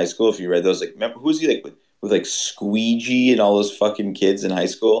was in high school. If you read those, like, remember who was he like with like Squeegee and all those fucking kids in high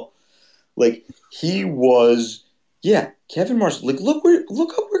school? Like he was, yeah, Kevin Mars. Like look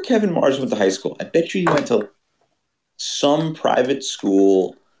up where Kevin Mars went to high school. I bet you he went to some private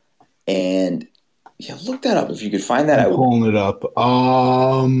school. And yeah, look that up if you could find that I'm out. pulling it up.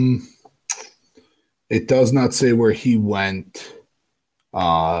 It does not say where he went.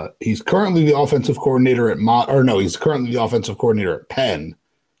 He's currently the offensive coordinator at he's currently the offensive coordinator at Penn.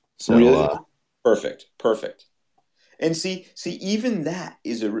 So really? Perfect. And see, even that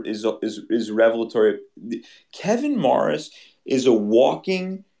is revelatory. Kevin Morris is a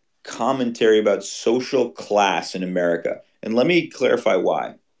walking commentary about social class in America. And let me clarify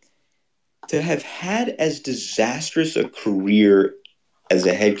why. To have had as disastrous a career as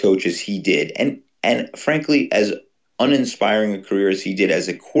a head coach as he did, and frankly, as uninspiring a career as he did as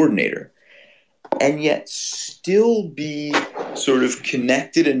a coordinator, and yet still be sort of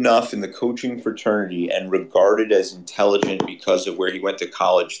connected enough in the coaching fraternity and regarded as intelligent because of where he went to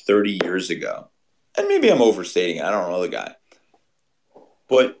college 30 years ago. And maybe I'm overstating it. I don't know the guy.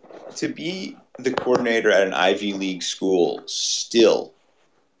 But to be the coordinator at an Ivy League school still,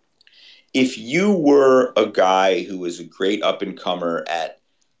 if you were a guy who was a great up-and-comer at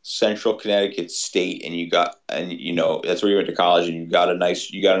Central Connecticut State and that's where you went to college and you got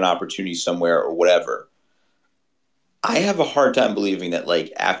an opportunity somewhere or whatever, I have a hard time believing that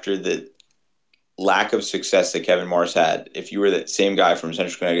like after the lack of success that Kevin Morris had, if you were that same guy from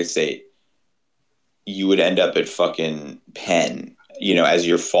Central Connecticut State, you would end up at fucking Penn, as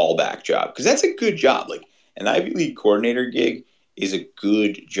your fallback job. Because that's a good job. Like an Ivy League coordinator gig is a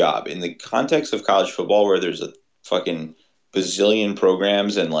good job in the context of college football where there's a fucking bazillion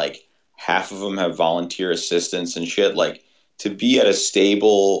programs and like half of them have volunteer assistants and shit. Like to be at a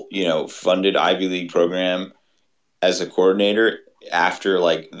stable, funded Ivy League program as a coordinator after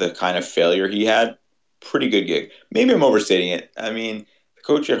like the kind of failure he had, pretty good gig. Maybe I'm overstating it. I mean, the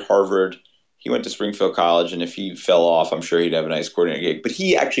coach at Harvard, he went to Springfield College, and if he fell off, I'm sure he'd have a nice coordinator gig. But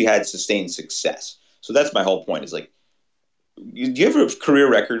he actually had sustained success. So that's my whole point is like, do you have a career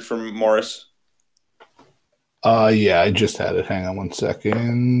record from Morris? Yeah, I just had it. Hang on one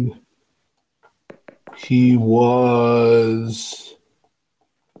second. He was.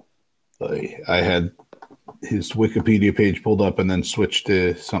 I had his Wikipedia page pulled up and then switched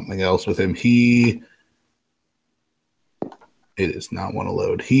to something else with him. It does not want to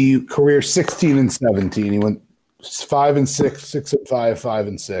load. He career 16 and 17. He went 5-6, 6-5,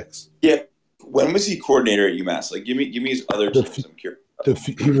 5-6. Yeah. When was he coordinator at UMass? Like, give me his other teams. I'm curious.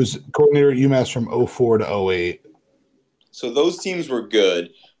 He was coordinator at UMass from 04 to 08. So those teams were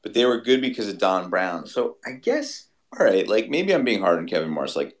good, but they were good because of Don Brown. So I guess, all right, like maybe I'm being hard on Kevin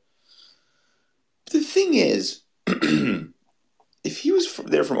Morris. Like, the thing is, if he was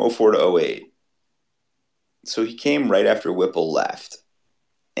there from 04 to 08, so he came right after Whipple left,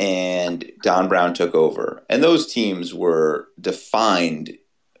 and Don Brown took over. And those teams were defined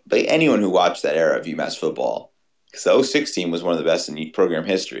by anyone who watched that era of UMass football, because the 06 team was one of the best in program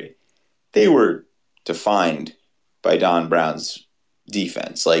history. They were defined by Don Brown's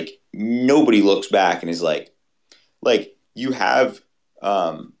defense. Like, nobody looks back and is like you have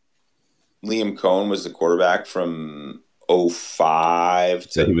Liam Cohn was the quarterback from 05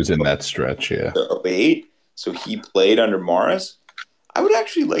 to he was in that stretch, yeah. 08. So he played under Morris. I would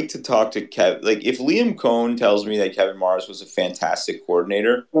actually like to talk to Kev. Like, if Liam Cohn tells me that Kevin Morris was a fantastic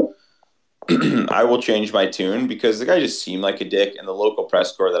coordinator, I will change my tune, because the guy just seemed like a dick. And the local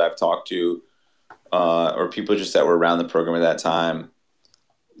press corps that I've talked to, or people just that were around the program at that time,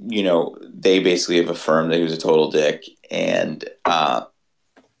 they basically have affirmed that he was a total dick. And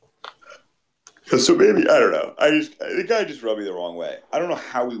so maybe, I don't know. The guy just rubbed me the wrong way. I don't know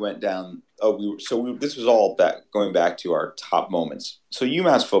how we went down. This was all going back to our top moments. So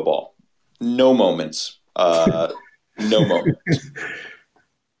UMass football, no moments. No moments.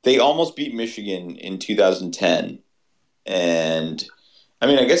 They almost beat Michigan in 2010. And I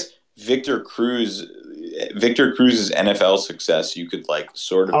mean, I guess Victor Cruz's NFL success, you could like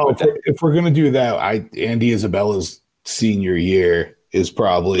sort of. If we're gonna do that, Andy Isabella's senior year is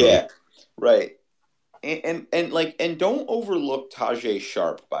probably right. And don't overlook Tajay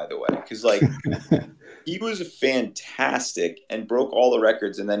Sharp, by the way, because like he was fantastic and broke all the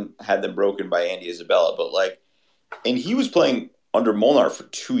records and then had them broken by Andy Isabella. But like and he was playing under Molnar for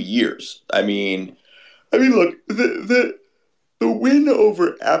 2 years. Look, the win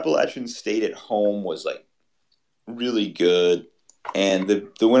over Appalachian State at home was like really good, and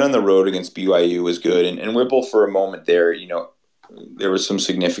the win on the road against BYU was good, and Whipple for a moment there, there was some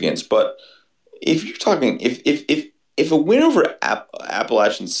significance. But if you're talking, if a win over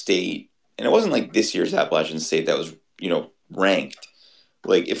Appalachian State, and it wasn't like this year's Appalachian State that was ranked,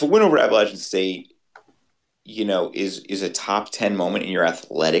 like if a win over Appalachian State, is a top 10 moment in your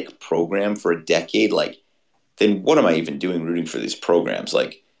athletic program for a decade, like, then what am I even doing rooting for these programs?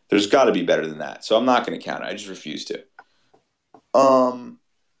 Like, there's got to be better than that. So I'm not going to count it. I just refuse to. The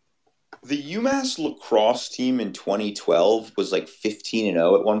UMass lacrosse team in 2012 was like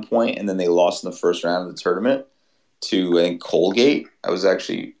 15-0 at one point, and then they lost in the first round of the tournament to, I think, Colgate. I was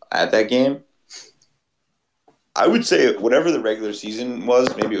actually at that game. I would say whatever the regular season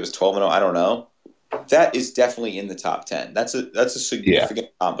was, maybe it was 12-0, I don't know. That is definitely in the top 10. That's a significant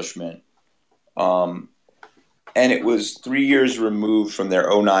accomplishment. And it was 3 years removed from their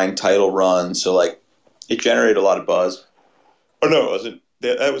 2009 title run, so like it generated a lot of buzz. Oh no, it wasn't.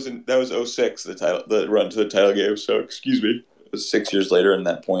 That was 2006, the run to the title game. So excuse me, it was 6 years later, and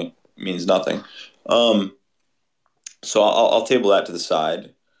that point means nothing. So I'll table that to the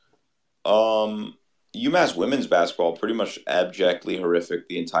side. UMass women's basketball pretty much abjectly horrific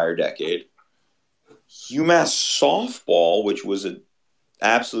the entire decade. UMass softball, which was an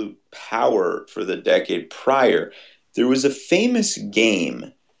absolute power for the decade prior, there was a famous game,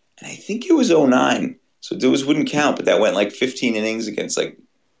 and I think it was 2009, so those wouldn't count, but that went like 15 innings against like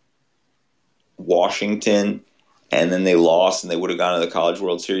Washington, and then they lost, and they would have gone to the College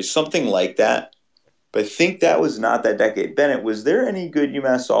World Series, something like that. But I think that was not that decade. Bennett, was there any good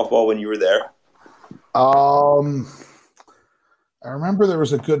UMass softball when you were there? I remember there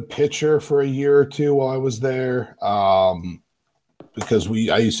was a good pitcher for a year or two while I was there, because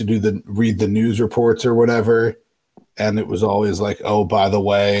I used to read the news reports or whatever, and it was always like, oh, by the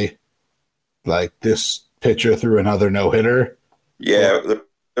way, like this pitcher threw another no-hitter. Yeah,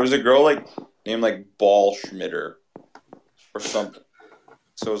 there was a girl named like Ball Schmitter or something,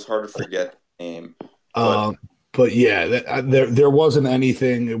 so it's hard to forget the name. But yeah, there wasn't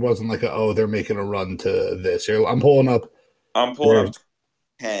anything. It wasn't like they're making a run to this. I'm pulling up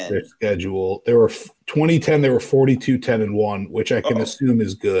 10. Their schedule. They were 2010. They were 42-10-1, which I can assume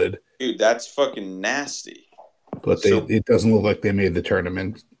is good. Dude, that's fucking nasty. But it doesn't look like they made the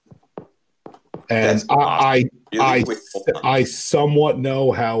tournament. And I somewhat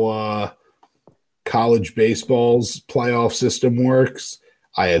know how college baseball's playoff system works.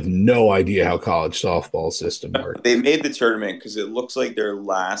 I have no idea how college softball system works. They made the tournament because it looks like their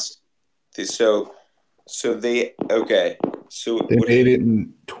last. So they made it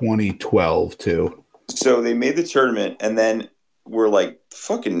in 2012 too. So they made the tournament, and then we're like,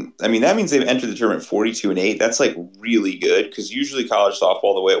 fucking. I mean, that means they've entered the tournament 42-8. That's like really good, because usually college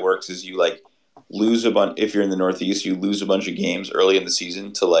softball, the way it works is you like lose a bunch. If you're in the Northeast, you lose a bunch of games early in the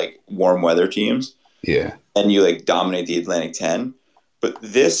season to like warm weather teams. Yeah, and you like dominate the Atlantic 10. But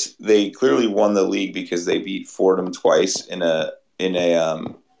they clearly won the league because they beat Fordham twice so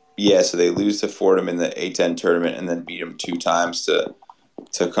they lose to Fordham in the A10 tournament and then beat them 2 times to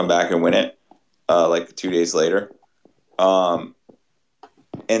come back and win it, like 2 days later. And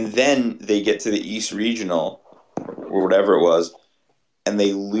then they get to the East Regional or whatever it was, and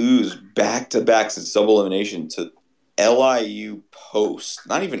they lose back-to-back since double elimination to LIU Post.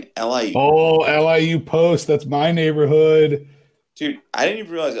 Not even LIU. Oh, LIU Post. That's my neighborhood. Dude, I didn't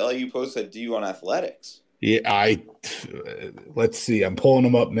even realize LIU Post had D1 athletics. Yeah, let's see. I'm pulling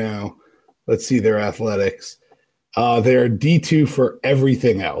them up now. Let's see their athletics. They're D2 for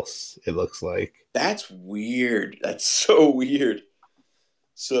everything else, it looks like. That's weird. That's so weird.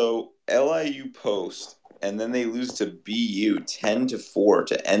 So LIU Post, and then they lose to BU 10-4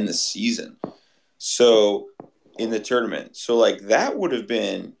 to end the season. So in the tournament. So like that would have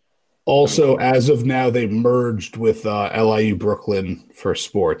been. Also, as of now, they merged with LIU Brooklyn for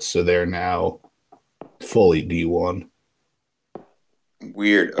sports, so they're now fully D1.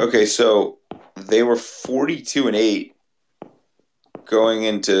 Weird. Okay, so they were 42-8 going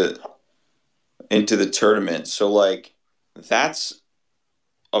into the tournament. So like that's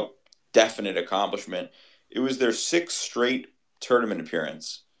a definite accomplishment. It was their 6th straight tournament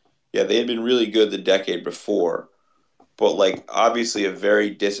appearance. Yeah, they had been really good the decade before. But like obviously a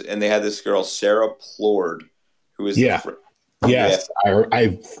very and they had this girl Sarah Plord, who is yes.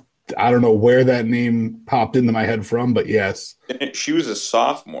 I don't know where that name popped into my head from, but yes, she was a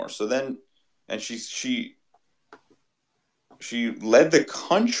sophomore. So then, and she led the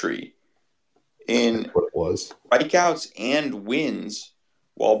country in That's what it was. strikeouts and wins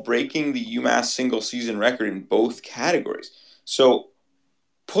while breaking the UMass single-season record in both categories. So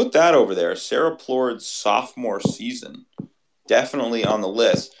put that over there. Sarah Plord's sophomore season, definitely on the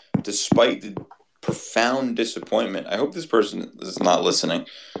list, despite the profound disappointment. I hope this person is not listening.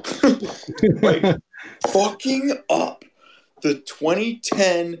 Like, fucking up the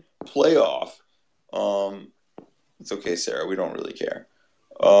 2010 playoff. It's okay, Sarah. We don't really care.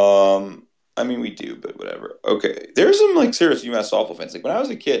 I mean, we do, but whatever. Okay. There's some, like, serious UMass softball fans. Like, when I was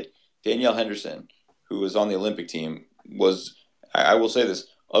a kid, Danielle Henderson, who was on the Olympic team, was, I will say this,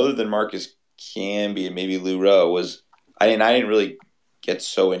 other than Marcus Camby and maybe Lou Rowe, I didn't really get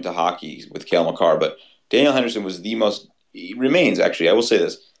so into hockey with Cale Makar, but Danielle Henderson was remains, actually, I will say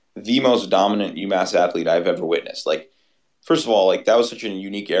this, the most dominant UMass athlete I've ever witnessed. Like, first of all, like, that was such a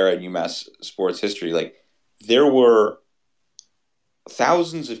unique era in UMass sports history. Like, there were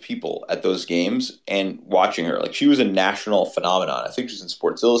thousands of people at those games and watching her. Like, she was a national phenomenon. I think she was in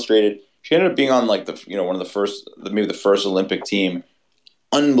Sports Illustrated. She ended up being on, like, one of the first, maybe the first Olympic team.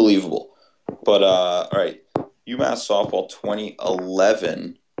 Unbelievable. But all right, UMass softball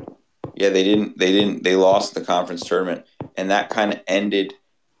 2011. Yeah, they lost the conference tournament, and that kind of ended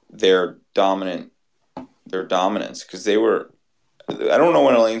their dominance because they were. I don't know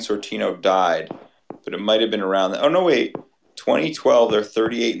when Elaine Sortino died, but it might have been around. Oh no, wait, 2012. They're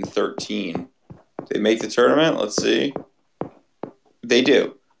 38-13. They make the tournament. Let's see. They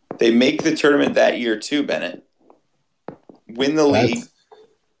do. They make the tournament that year too, Bennett. Win the league.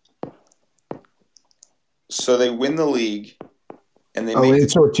 So they win the league, and they Elaine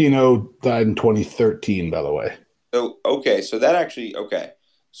Sortino died in 2013, by the way. So okay, so that actually okay.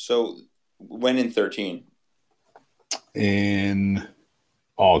 So when in 13? In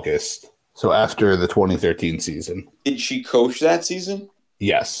August. So after the 2013 season. Did she coach that season?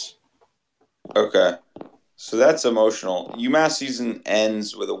 Yes. Okay. So that's emotional. UMass season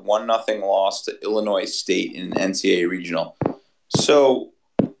ends with a 1-0 loss to Illinois State in an NCAA regional. So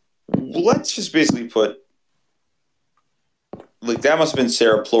let's just basically put, like, that must have been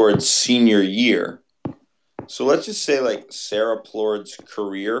Sarah Plord's senior year. So let's just say, like, Sarah Plord's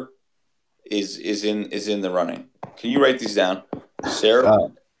career is in the running. Can you write these down?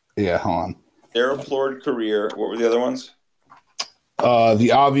 Yeah, hold on. Sarah Plord career. What were the other ones?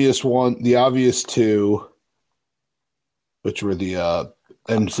 The obvious two, which were the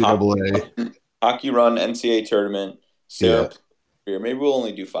NCAA. Hockey run, NCAA tournament, Sarah Plord career. Maybe we'll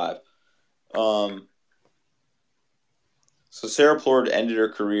only do 5. So Sarah Plord ended her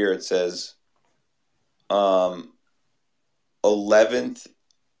career, it says, 11th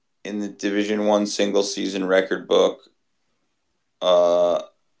in the Division I single season record book.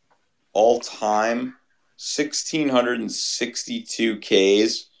 All-time 1,662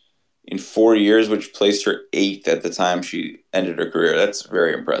 Ks in 4 years, which placed her 8th at the time she ended her career. That's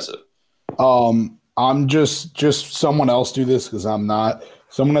very impressive. I'm just someone else do this because I'm not.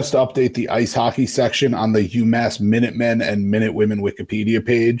 Someone has to update the ice hockey section on the UMass Minutemen and Minutewomen Wikipedia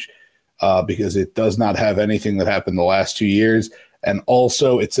page because it does not have anything that happened the last 2 years. And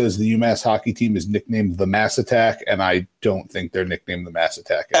also, it says the UMass hockey team is nicknamed the Mass Attack, and I don't think they're nicknamed the Mass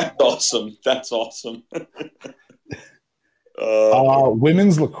Attack anymore. That's awesome.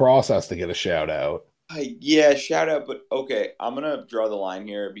 Women's lacrosse has to get a shout out. Yeah, shout out. But okay, I'm going to draw the line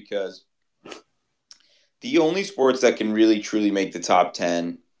here because the only sports that can really truly make the top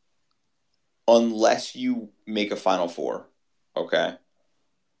 10, unless you make a Final Four, okay,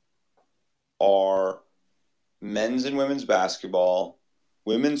 are men's and women's basketball,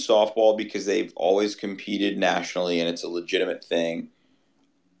 women's softball because they've always competed nationally and it's a legitimate thing,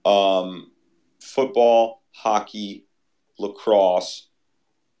 football, hockey, lacrosse.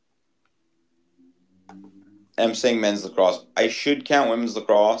 I'm saying men's lacrosse. I should count women's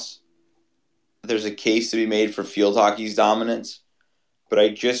lacrosse. There's a case to be made for field hockey's dominance, but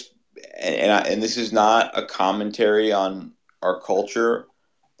and this is not a commentary on our culture,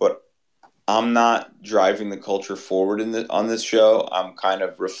 but I'm not driving the culture forward on this show. I'm kind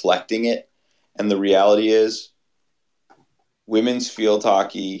of reflecting it, and the reality is, women's field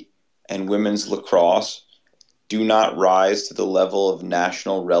hockey and women's lacrosse do not rise to the level of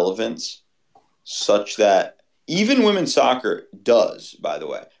national relevance, such that even women's soccer does. By the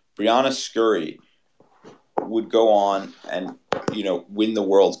way. Brianna Scurry would go on and, win the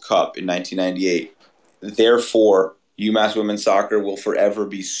World Cup in 1998. Therefore, UMass women's soccer will forever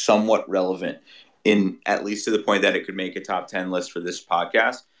be somewhat relevant at least to the point that it could make a top 10 list for this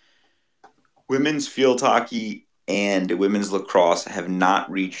podcast. Women's field hockey and women's lacrosse have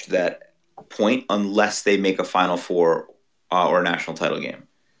not reached that point unless they make a Final Four or a national title game.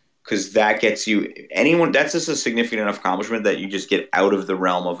 because that gets you anyone. That's just a significant enough accomplishment that you just get out of the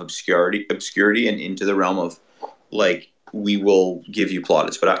realm of obscurity, and into the realm of like we will give you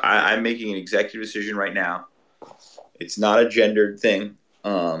plaudits. But I'm making an executive decision right now. It's not a gendered thing.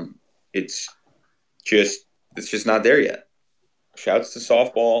 It's just not there yet. Shouts to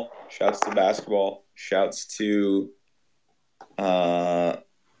softball. Shouts to basketball. Shouts to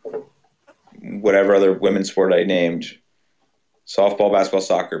whatever other women's sport I named. Softball, basketball,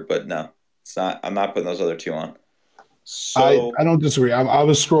 soccer, but no, it's not. I'm not putting those other two on. So I don't disagree. I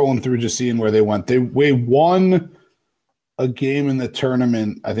was scrolling through just seeing where they went. They won a game in the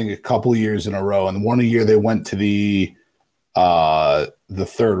tournament, I think, a couple of years in a row, and one year they went to the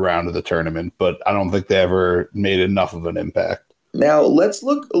third round of the tournament, but I don't think they ever made enough of an impact. now let's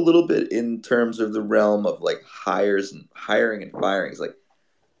look a little bit in terms of the realm of like hiring and firings. Like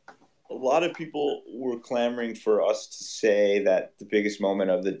a lot of people were clamoring for us to say that the biggest moment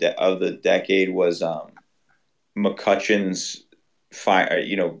of the decade was McCutcheon's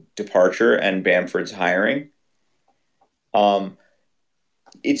departure and Bamford's hiring.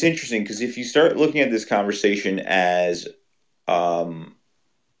 It's interesting because if you start looking at this conversation as kind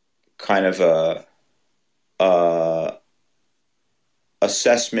of a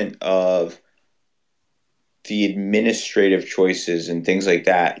assessment of the administrative choices and things like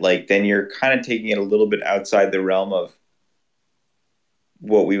that, like then you're kind of taking it a little bit outside the realm of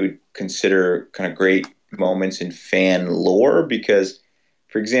what we would consider kind of great moments in fan lore. Because,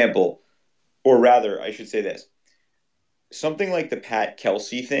 for example, or rather, I should say this, something like the Pat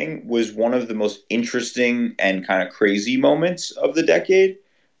Kelsey thing was one of the most interesting and kind of crazy moments of the decade.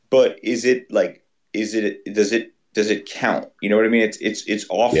 But does it count? You know what I mean? It's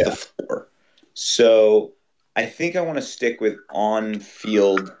off the floor. So I think I want to stick with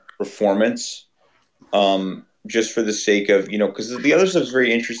on-field performance, just for the sake of, because the other stuff is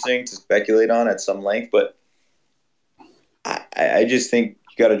very interesting to speculate on at some length, but I just think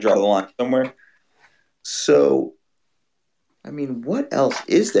you got to draw the line somewhere. So, I mean, what else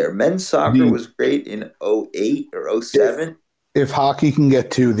is there? Men's soccer was great in 08 or 07. If hockey can get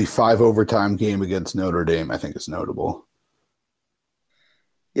to the 5 overtime game against Notre Dame, I think it's notable.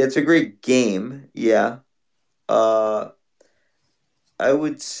 Yeah, it's a great game. Yeah. I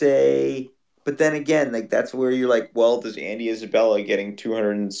would say, but then again, like that's where you're like, well, does Andy Isabella getting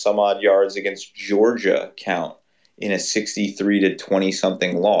 200 and some odd yards against Georgia count in a 63 to 20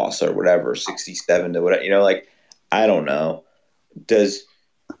 something loss or whatever, 67 to whatever, like, I don't know. Does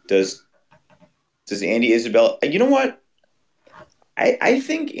Andy Isabella, you know what? I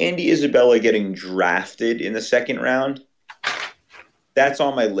think Andy Isabella getting drafted in the second round, that's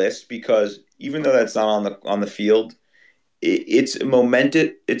on my list, because even though that's not on the field, it's a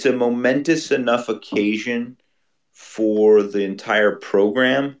momentous enough occasion for the entire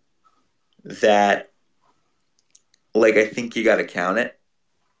program that, like, I think you got to count it.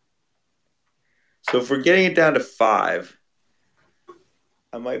 So if we're getting it down to 5,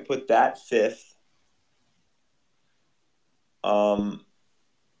 I might put that 5th. I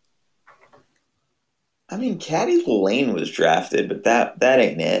mean, Caddy Lane was drafted, but that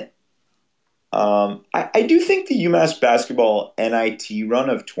ain't it. I do think the UMass basketball NIT run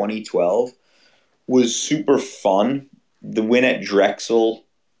of 2012 was super fun. The win at Drexel,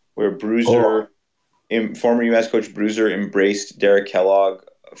 where former UMass coach Bruiser embraced Derek Kellogg.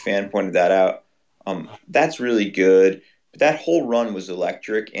 A fan pointed that out. That's really good. But that whole run was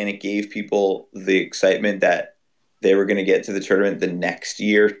electric, and it gave people the excitement that they were going to get to the tournament the next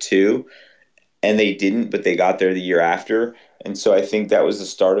year too. And they didn't, but they got there the year after. And so I think that was the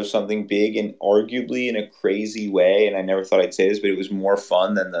start of something big, and arguably in a crazy way. And I never thought I'd say this, but it was more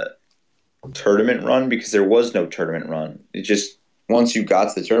fun than the tournament run, because there was no tournament run. It just, once you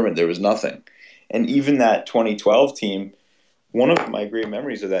got to the tournament, there was nothing. And even that 2012 team, one of my great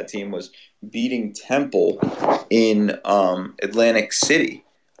memories of that team was beating Temple in Atlantic City.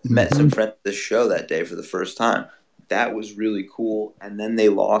 Met some friends at the show that day for the first time. That was really cool. And then they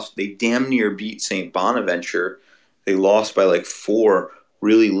lost. They damn near beat St. Bonaventure. They lost by like 4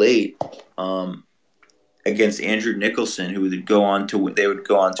 really late against Andrew Nicholson, who would go on to win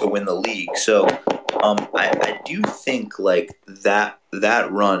the league. So I do think like that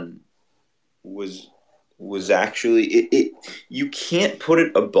run was actually it. You can't put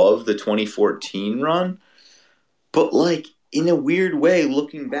it above the 2014 run, but like, in a weird way,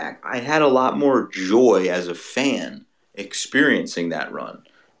 looking back, I had a lot more joy as a fan experiencing that run,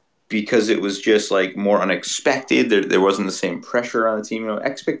 because it was just like more unexpected. There wasn't the same pressure on the team.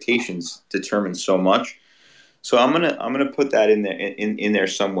 Expectations determine so much. So I'm gonna put that in there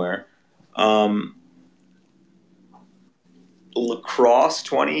somewhere. lacrosse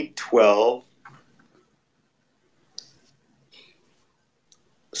 2012.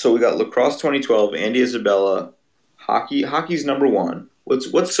 So we got lacrosse 2012, Andy Isabella, hockey's number one.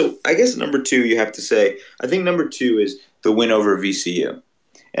 So I guess number two you have to say. I think number two is the win over VCU,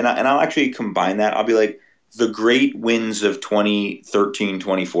 and I'll actually combine that. I'll be like the great wins of 2013,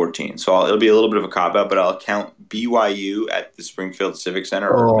 2014. So it'll be a little bit of a cop out, but I'll count BYU at the Springfield Civic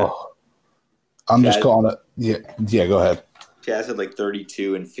Center. I'm just calling it. Yeah. Go ahead. Jazz had like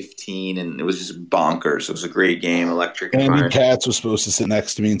 32 and 15, and it was just bonkers. It was a great game, electric. Andy Katz was supposed to sit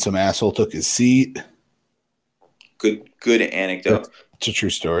next to me, and some asshole took his seat. Good anecdote. It's a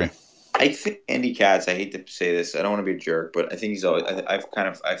true story. I think Andy Katz, I hate to say this, I don't want to be a jerk, but I think he's always.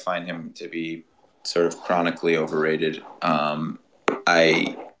 I find him to be sort of chronically overrated.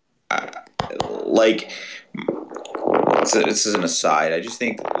 I like. This is an aside. I just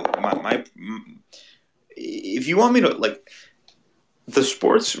think my if you want me to like. The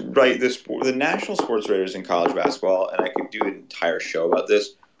sports, right? The national sports writers in college basketball, and I could do an entire show about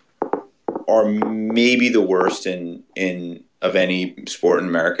this, are maybe the worst in of any sport in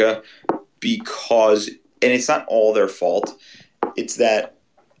America, because, and it's not all their fault. It's that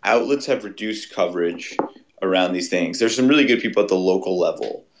outlets have reduced coverage around these things. There's some really good people at the local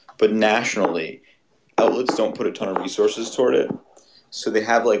level, but nationally, outlets don't put a ton of resources toward it. So they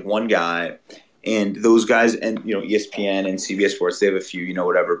have like one guy. And those guys, and ESPN and CBS Sports, they have a few,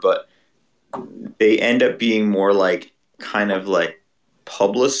 whatever, but they end up being more like kind of like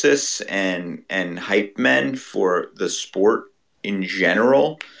publicists and hype men for the sport in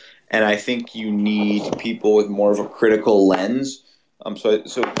general. And I think you need people with more of a critical lens. So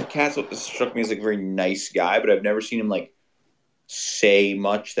Katz struck me as like a very nice guy, but I've never seen him like say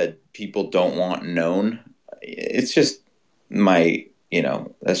much that people don't want known. It's just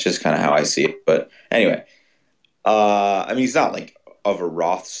that's just kind of how I see it. But anyway, he's not like of a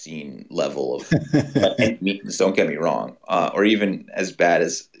Rothstein level of means, don't get me wrong, or even as bad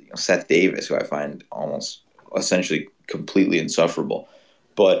as Seth Davis, who I find almost essentially completely insufferable.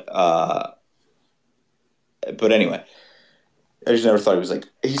 But anyway, I just never thought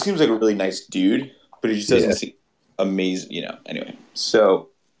he seems like a really nice dude, but he just doesn't seem amazing, Anyway, so.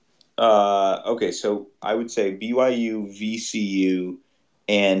 Okay, so I would say BYU, VCU,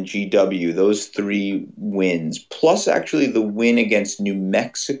 and GW, those three wins, plus actually the win against New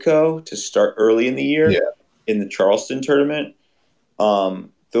Mexico to start early in the year in the Charleston tournament.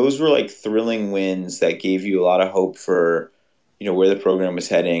 Those were like thrilling wins that gave you a lot of hope for, where the program was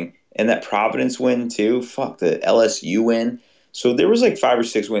heading. And that Providence win too, the LSU win. So there was like 5 or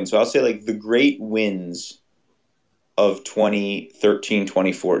 6 wins. So I'll say like the great wins of 2013,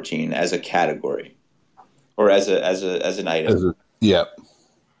 2014 as a category or as an item.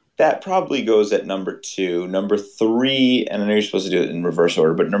 That probably goes at number 2. Number 3, and I know you're supposed to do it in reverse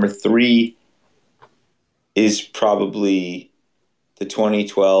order, but number 3 is probably the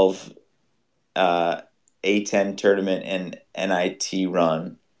 2012 A10 tournament and NIT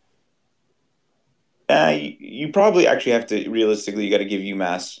run. You probably actually have to, realistically, you got to give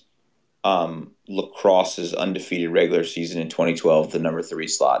UMass lacrosse's undefeated regular season in 2012, the number 3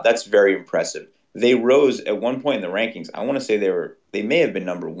 slot. That's very impressive. They rose at one point in the rankings. I want to say they may have been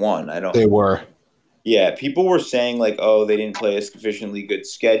number 1. They were. Yeah, people were saying like, oh, they didn't play a sufficiently good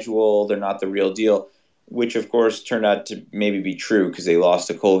schedule. They're not the real deal, which of course turned out to maybe be true because they lost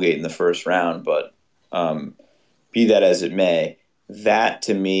to Colgate in the first round. But be that as it may, that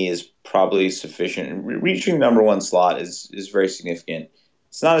to me is probably sufficient. Reaching number 1 slot is very significant.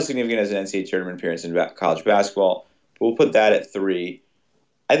 It's not as significant as an NCAA tournament appearance in college basketball, but we'll put that at 3.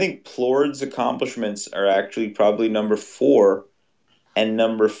 I think Plord's accomplishments are actually probably number 4, and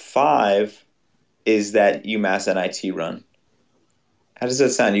number 5 is that UMass NIT run. How does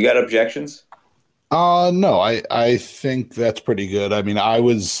that sound? You got objections? No, I think that's pretty good. I mean, I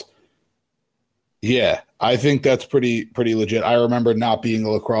think that's pretty legit. I remember not being a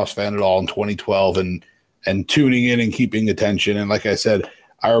lacrosse fan at all in 2012 and tuning in and keeping attention. And like I said,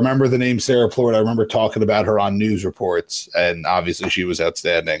 I remember the name Sarah Plord. I remember talking about her on news reports, and obviously she was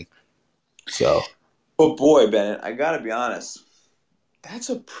outstanding. So, but boy, Bennett, I got to be honest.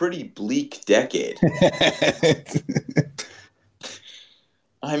 That's a pretty bleak decade.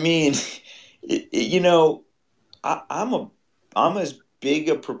 I mean, I'm as big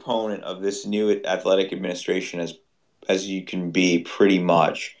a proponent of this new athletic administration as you can be, pretty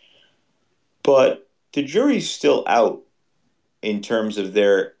much. But the jury's still out in terms of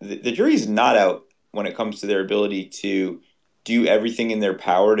the jury's not out when it comes to their ability to do everything in their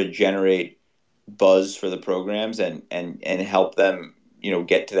power to generate buzz for the programs and help them,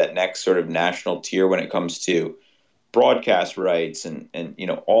 get to that next sort of national tier when it comes to broadcast rights and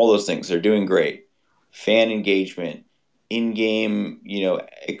all those things. They're doing great. Fan engagement, in-game,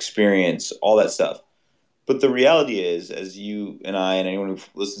 experience, all that stuff. But the reality is, as you and I and anyone who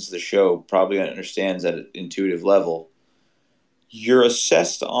listens to the show probably understands at an intuitive level, you're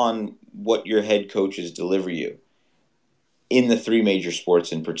assessed on what your head coaches deliver you in the three major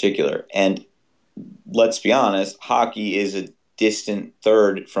sports in particular. And let's be honest, hockey is a distant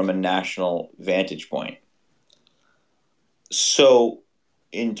third from a national vantage point. So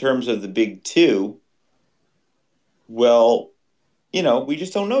in terms of the big two, well, we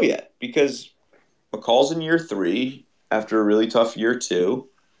just don't know yet because McCall's in year 3 after a really tough year 2.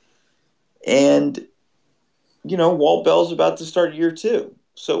 And, Walt Bell's about to start year 2.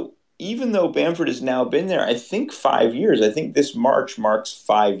 So even though Bamford has now been there, I think 5 years. I think this March marks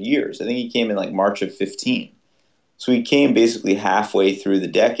 5 years. I think he came in like March of 15. So he came basically halfway through the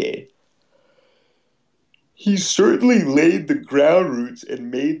decade. He certainly laid the ground roots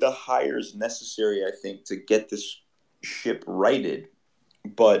and made the hires necessary, I think, to get this ship righted.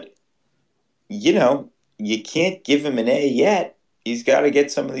 But, you can't give him an A yet. He's got to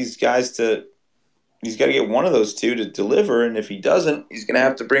get some of these guys he's got to get one of those two to deliver. And if he doesn't, he's going to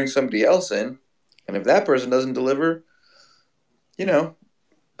have to bring somebody else in. And if that person doesn't deliver, he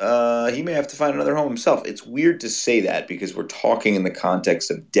may have to find another home himself. It's weird to say that because we're talking in the context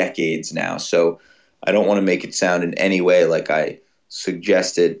of decades now. So I don't want to make it sound in any way like I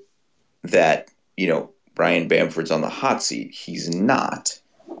suggested that, Brian Bamford's on the hot seat. He's not.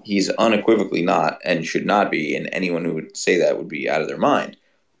 He's unequivocally not and should not be. And anyone who would say that would be out of their mind.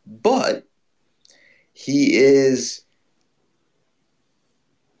 But he is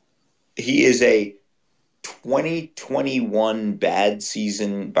a 2021 bad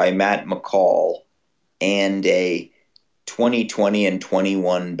season by Matt McCall and a 2020 and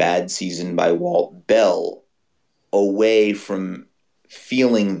 21 bad season by Walt Bell away from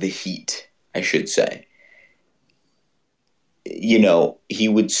feeling the heat, I should say. He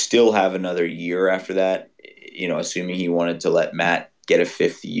would still have another year after that, assuming he wanted to let Matt get a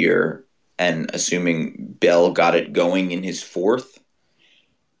 5th year and assuming Bell got it going in his 4th.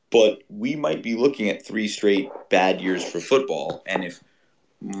 But we might be looking at 3 straight bad years for football. And if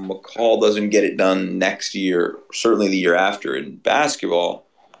McCall doesn't get it done next year, certainly the year after in basketball,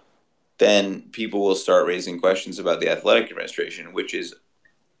 then people will start raising questions about the athletic administration, which is,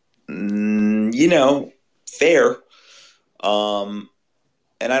 fair.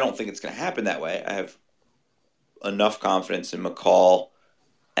 And I don't think it's going to happen that way. I have enough confidence in McCall,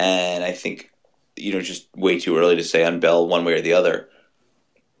 and I think, just way too early to say on Bell one way or the other.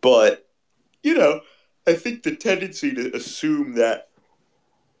 But, I think the tendency to assume that,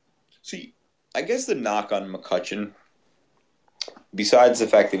 I guess the knock on McCutcheon, besides the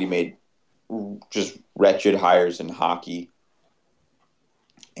fact that he made just wretched hires in hockey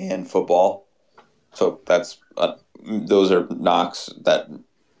and football, so those are knocks that,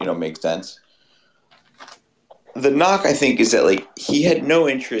 make sense. The knock, I think, is that, he had no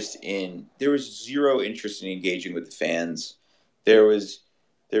interest there was zero interest in engaging with the fans. There was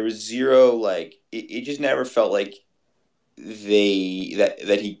zero, it just never felt like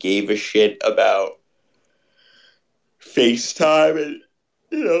that he gave a shit about FaceTime, and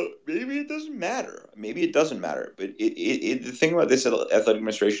maybe it doesn't matter. Maybe it doesn't matter. But the thing about this athletic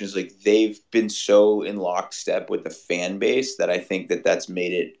administration is they've been so in lockstep with the fan base that I think that's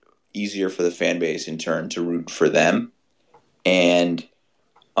made it easier for the fan base in turn to root for them. And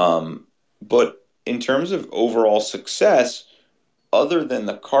but in terms of overall success, other than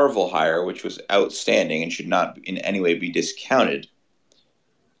the Carville hire, which was outstanding and should not in any way be discounted,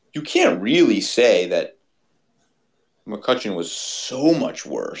 you can't really say that McCutcheon was so much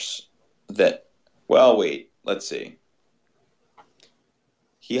worse that, well, wait, let's see.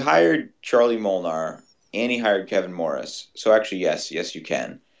 He hired Charlie Molnar and he hired Kevin Morris. So actually, yes, you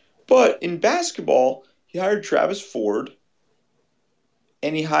can. But in basketball, he hired Travis Ford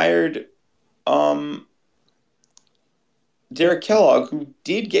and he hired Derek Kellogg, who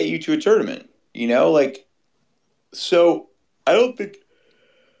did get you to a tournament, so I don't think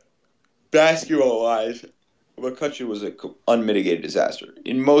basketball-wise, McCutcheon was an unmitigated disaster.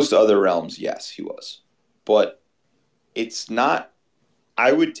 In most other realms, yes, he was. But it's not,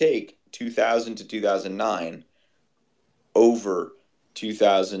 I would take 2000 to 2009 over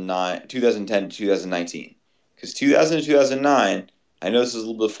 2010 to 2019. Because 2000 to 2009, I know this is a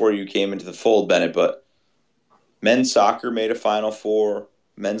little before you came into the fold, Bennett, but men's soccer made a Final Four.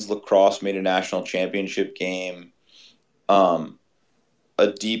 Men's lacrosse made a national championship game. A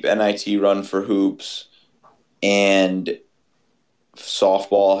deep NIT run for hoops. And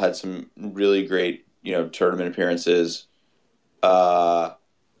softball had some really great tournament appearances.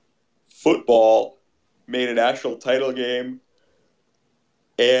 Football made a national title game,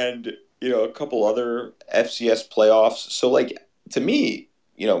 and a couple other FCS playoffs. So, like, to me,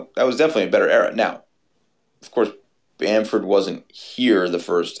 that was definitely a better era. Now, of course, Bamford wasn't here the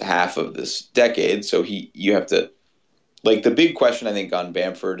first half of this decade, so you have to, like, the big question I think on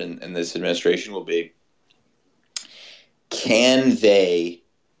Bamford and this administration will be, can they,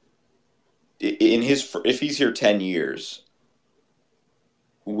 if he's here 10 years,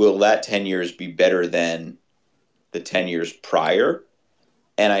 will that 10 years be better than the 10 years prior?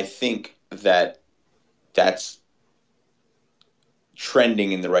 And I think that's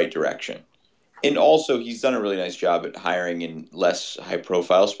trending in the right direction. And also, he's done a really nice job at hiring in less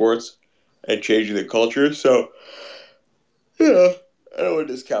high-profile sports and changing the culture. So, I don't want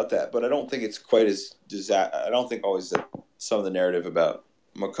to discount that, but I don't think it's quite as I don't think always that some of the narrative about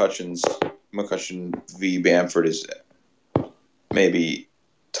McCutcheon v. Bamford is maybe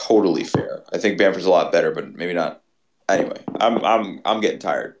totally fair. I think Bamford's a lot better, but maybe not. Anyway, I'm getting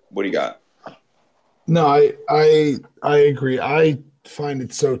tired. What do you got? No, I agree. I find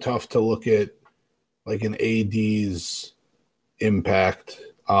it so tough to look at like an AD's impact.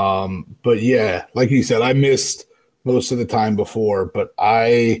 But yeah, like you said, I missed most of the time before, but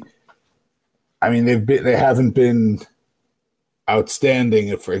I mean they haven't been outstanding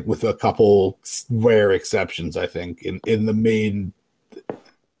with a couple rare exceptions, I think, in the main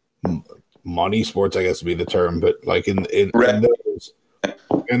money sports, I guess would be the term, but like in those.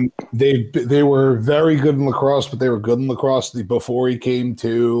 And they were very good in lacrosse, but they were good in lacrosse before he came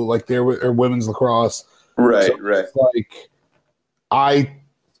to, like, there were women's lacrosse. Right, so right. Like, I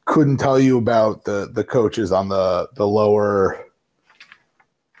couldn't tell you about the coaches on the lower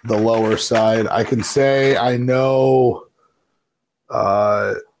side. I can say I know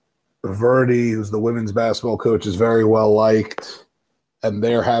Verdi, who's the women's basketball coach, is very well liked, and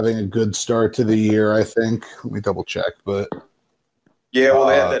they're having a good start to the year, I think. Let me double check, but yeah, well,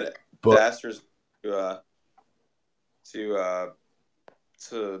 they had that disasters to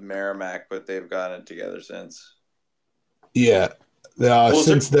Merrimack, but they've gotten it together since. Yeah.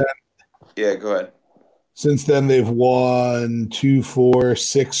 Since then. Yeah, go ahead. Since then, they've won 2, 4,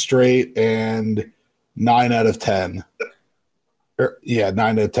 6 straight, and 9 out of 10. 9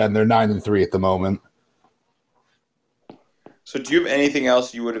 out of 10. They're 9-3 at the moment. So, do you have anything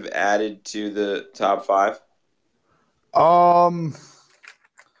else you would have added to the top 5?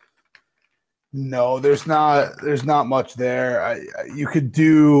 No, there's not much there. You could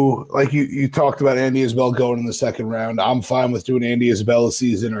do, like you talked about, Andy Isabel going in the second round. I'm fine with doing Andy Isabella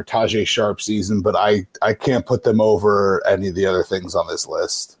season or Tajay Sharp season, but I can't put them over any of the other things on this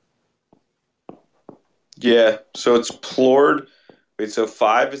list. Yeah, so it's Plord. Wait, so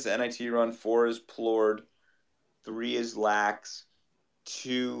 5 is the NIT run, 4 is Plord, 3 is Lax,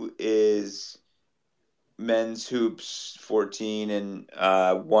 2 is men's hoops, 14, and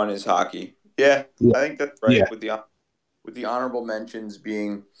 1 is hockey. Yeah, I think that's right. Yeah. With the honorable mentions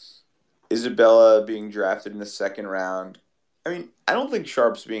being Isabella being drafted in the second round. I mean, I don't think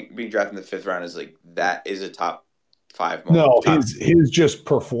Sharp's being drafted in the 5th round is like that is a top 5 moment. No, his just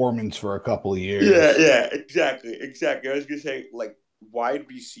performance for a couple of years. Yeah, exactly. I was gonna say, like, wide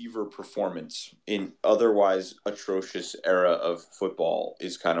receiver performance in otherwise atrocious era of football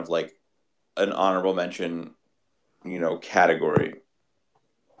is kind of like an honorable mention, category.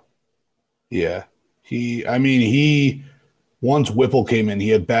 Yeah. He once Whipple came in, he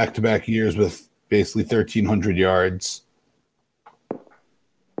had back-to-back years with basically 1,300 yards.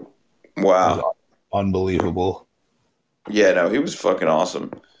 Wow. Unbelievable. Yeah, no, he was fucking awesome.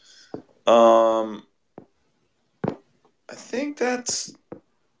 I think is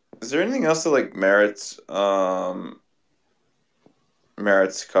there anything else that like merits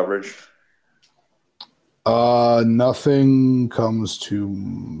coverage? Nothing comes to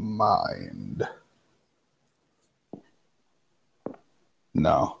mind.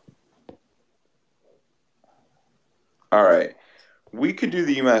 No. All right. We could do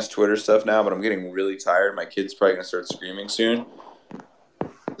the UMass Twitter stuff now, but I'm getting really tired. My kid's probably going to start screaming soon.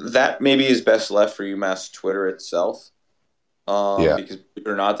 That maybe is best left for UMass Twitter itself. Because believe it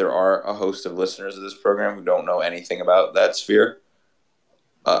or not, there are a host of listeners of this program who don't know anything about that sphere.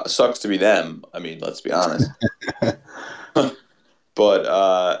 Sucks to be them. I mean, let's be honest.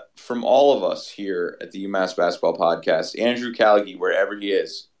 But from all of us here at the UMass Basketball Podcast, Andrew Calagi, wherever he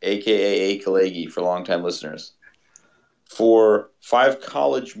is, a.k.a. Kalagi for longtime listeners, for 5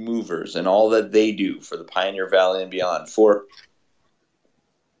 college movers and all that they do for the Pioneer Valley and beyond,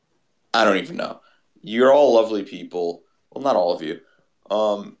 I don't even know. You're all lovely people. Well, not all of you.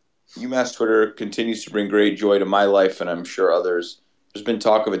 UMass Twitter continues to bring great joy to my life, and I'm sure others. There's been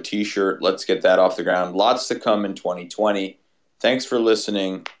talk of a T-shirt. Let's get that off the ground. Lots to come in 2020. Thanks for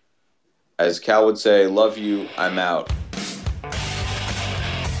listening. As Cal would say, love you. I'm out.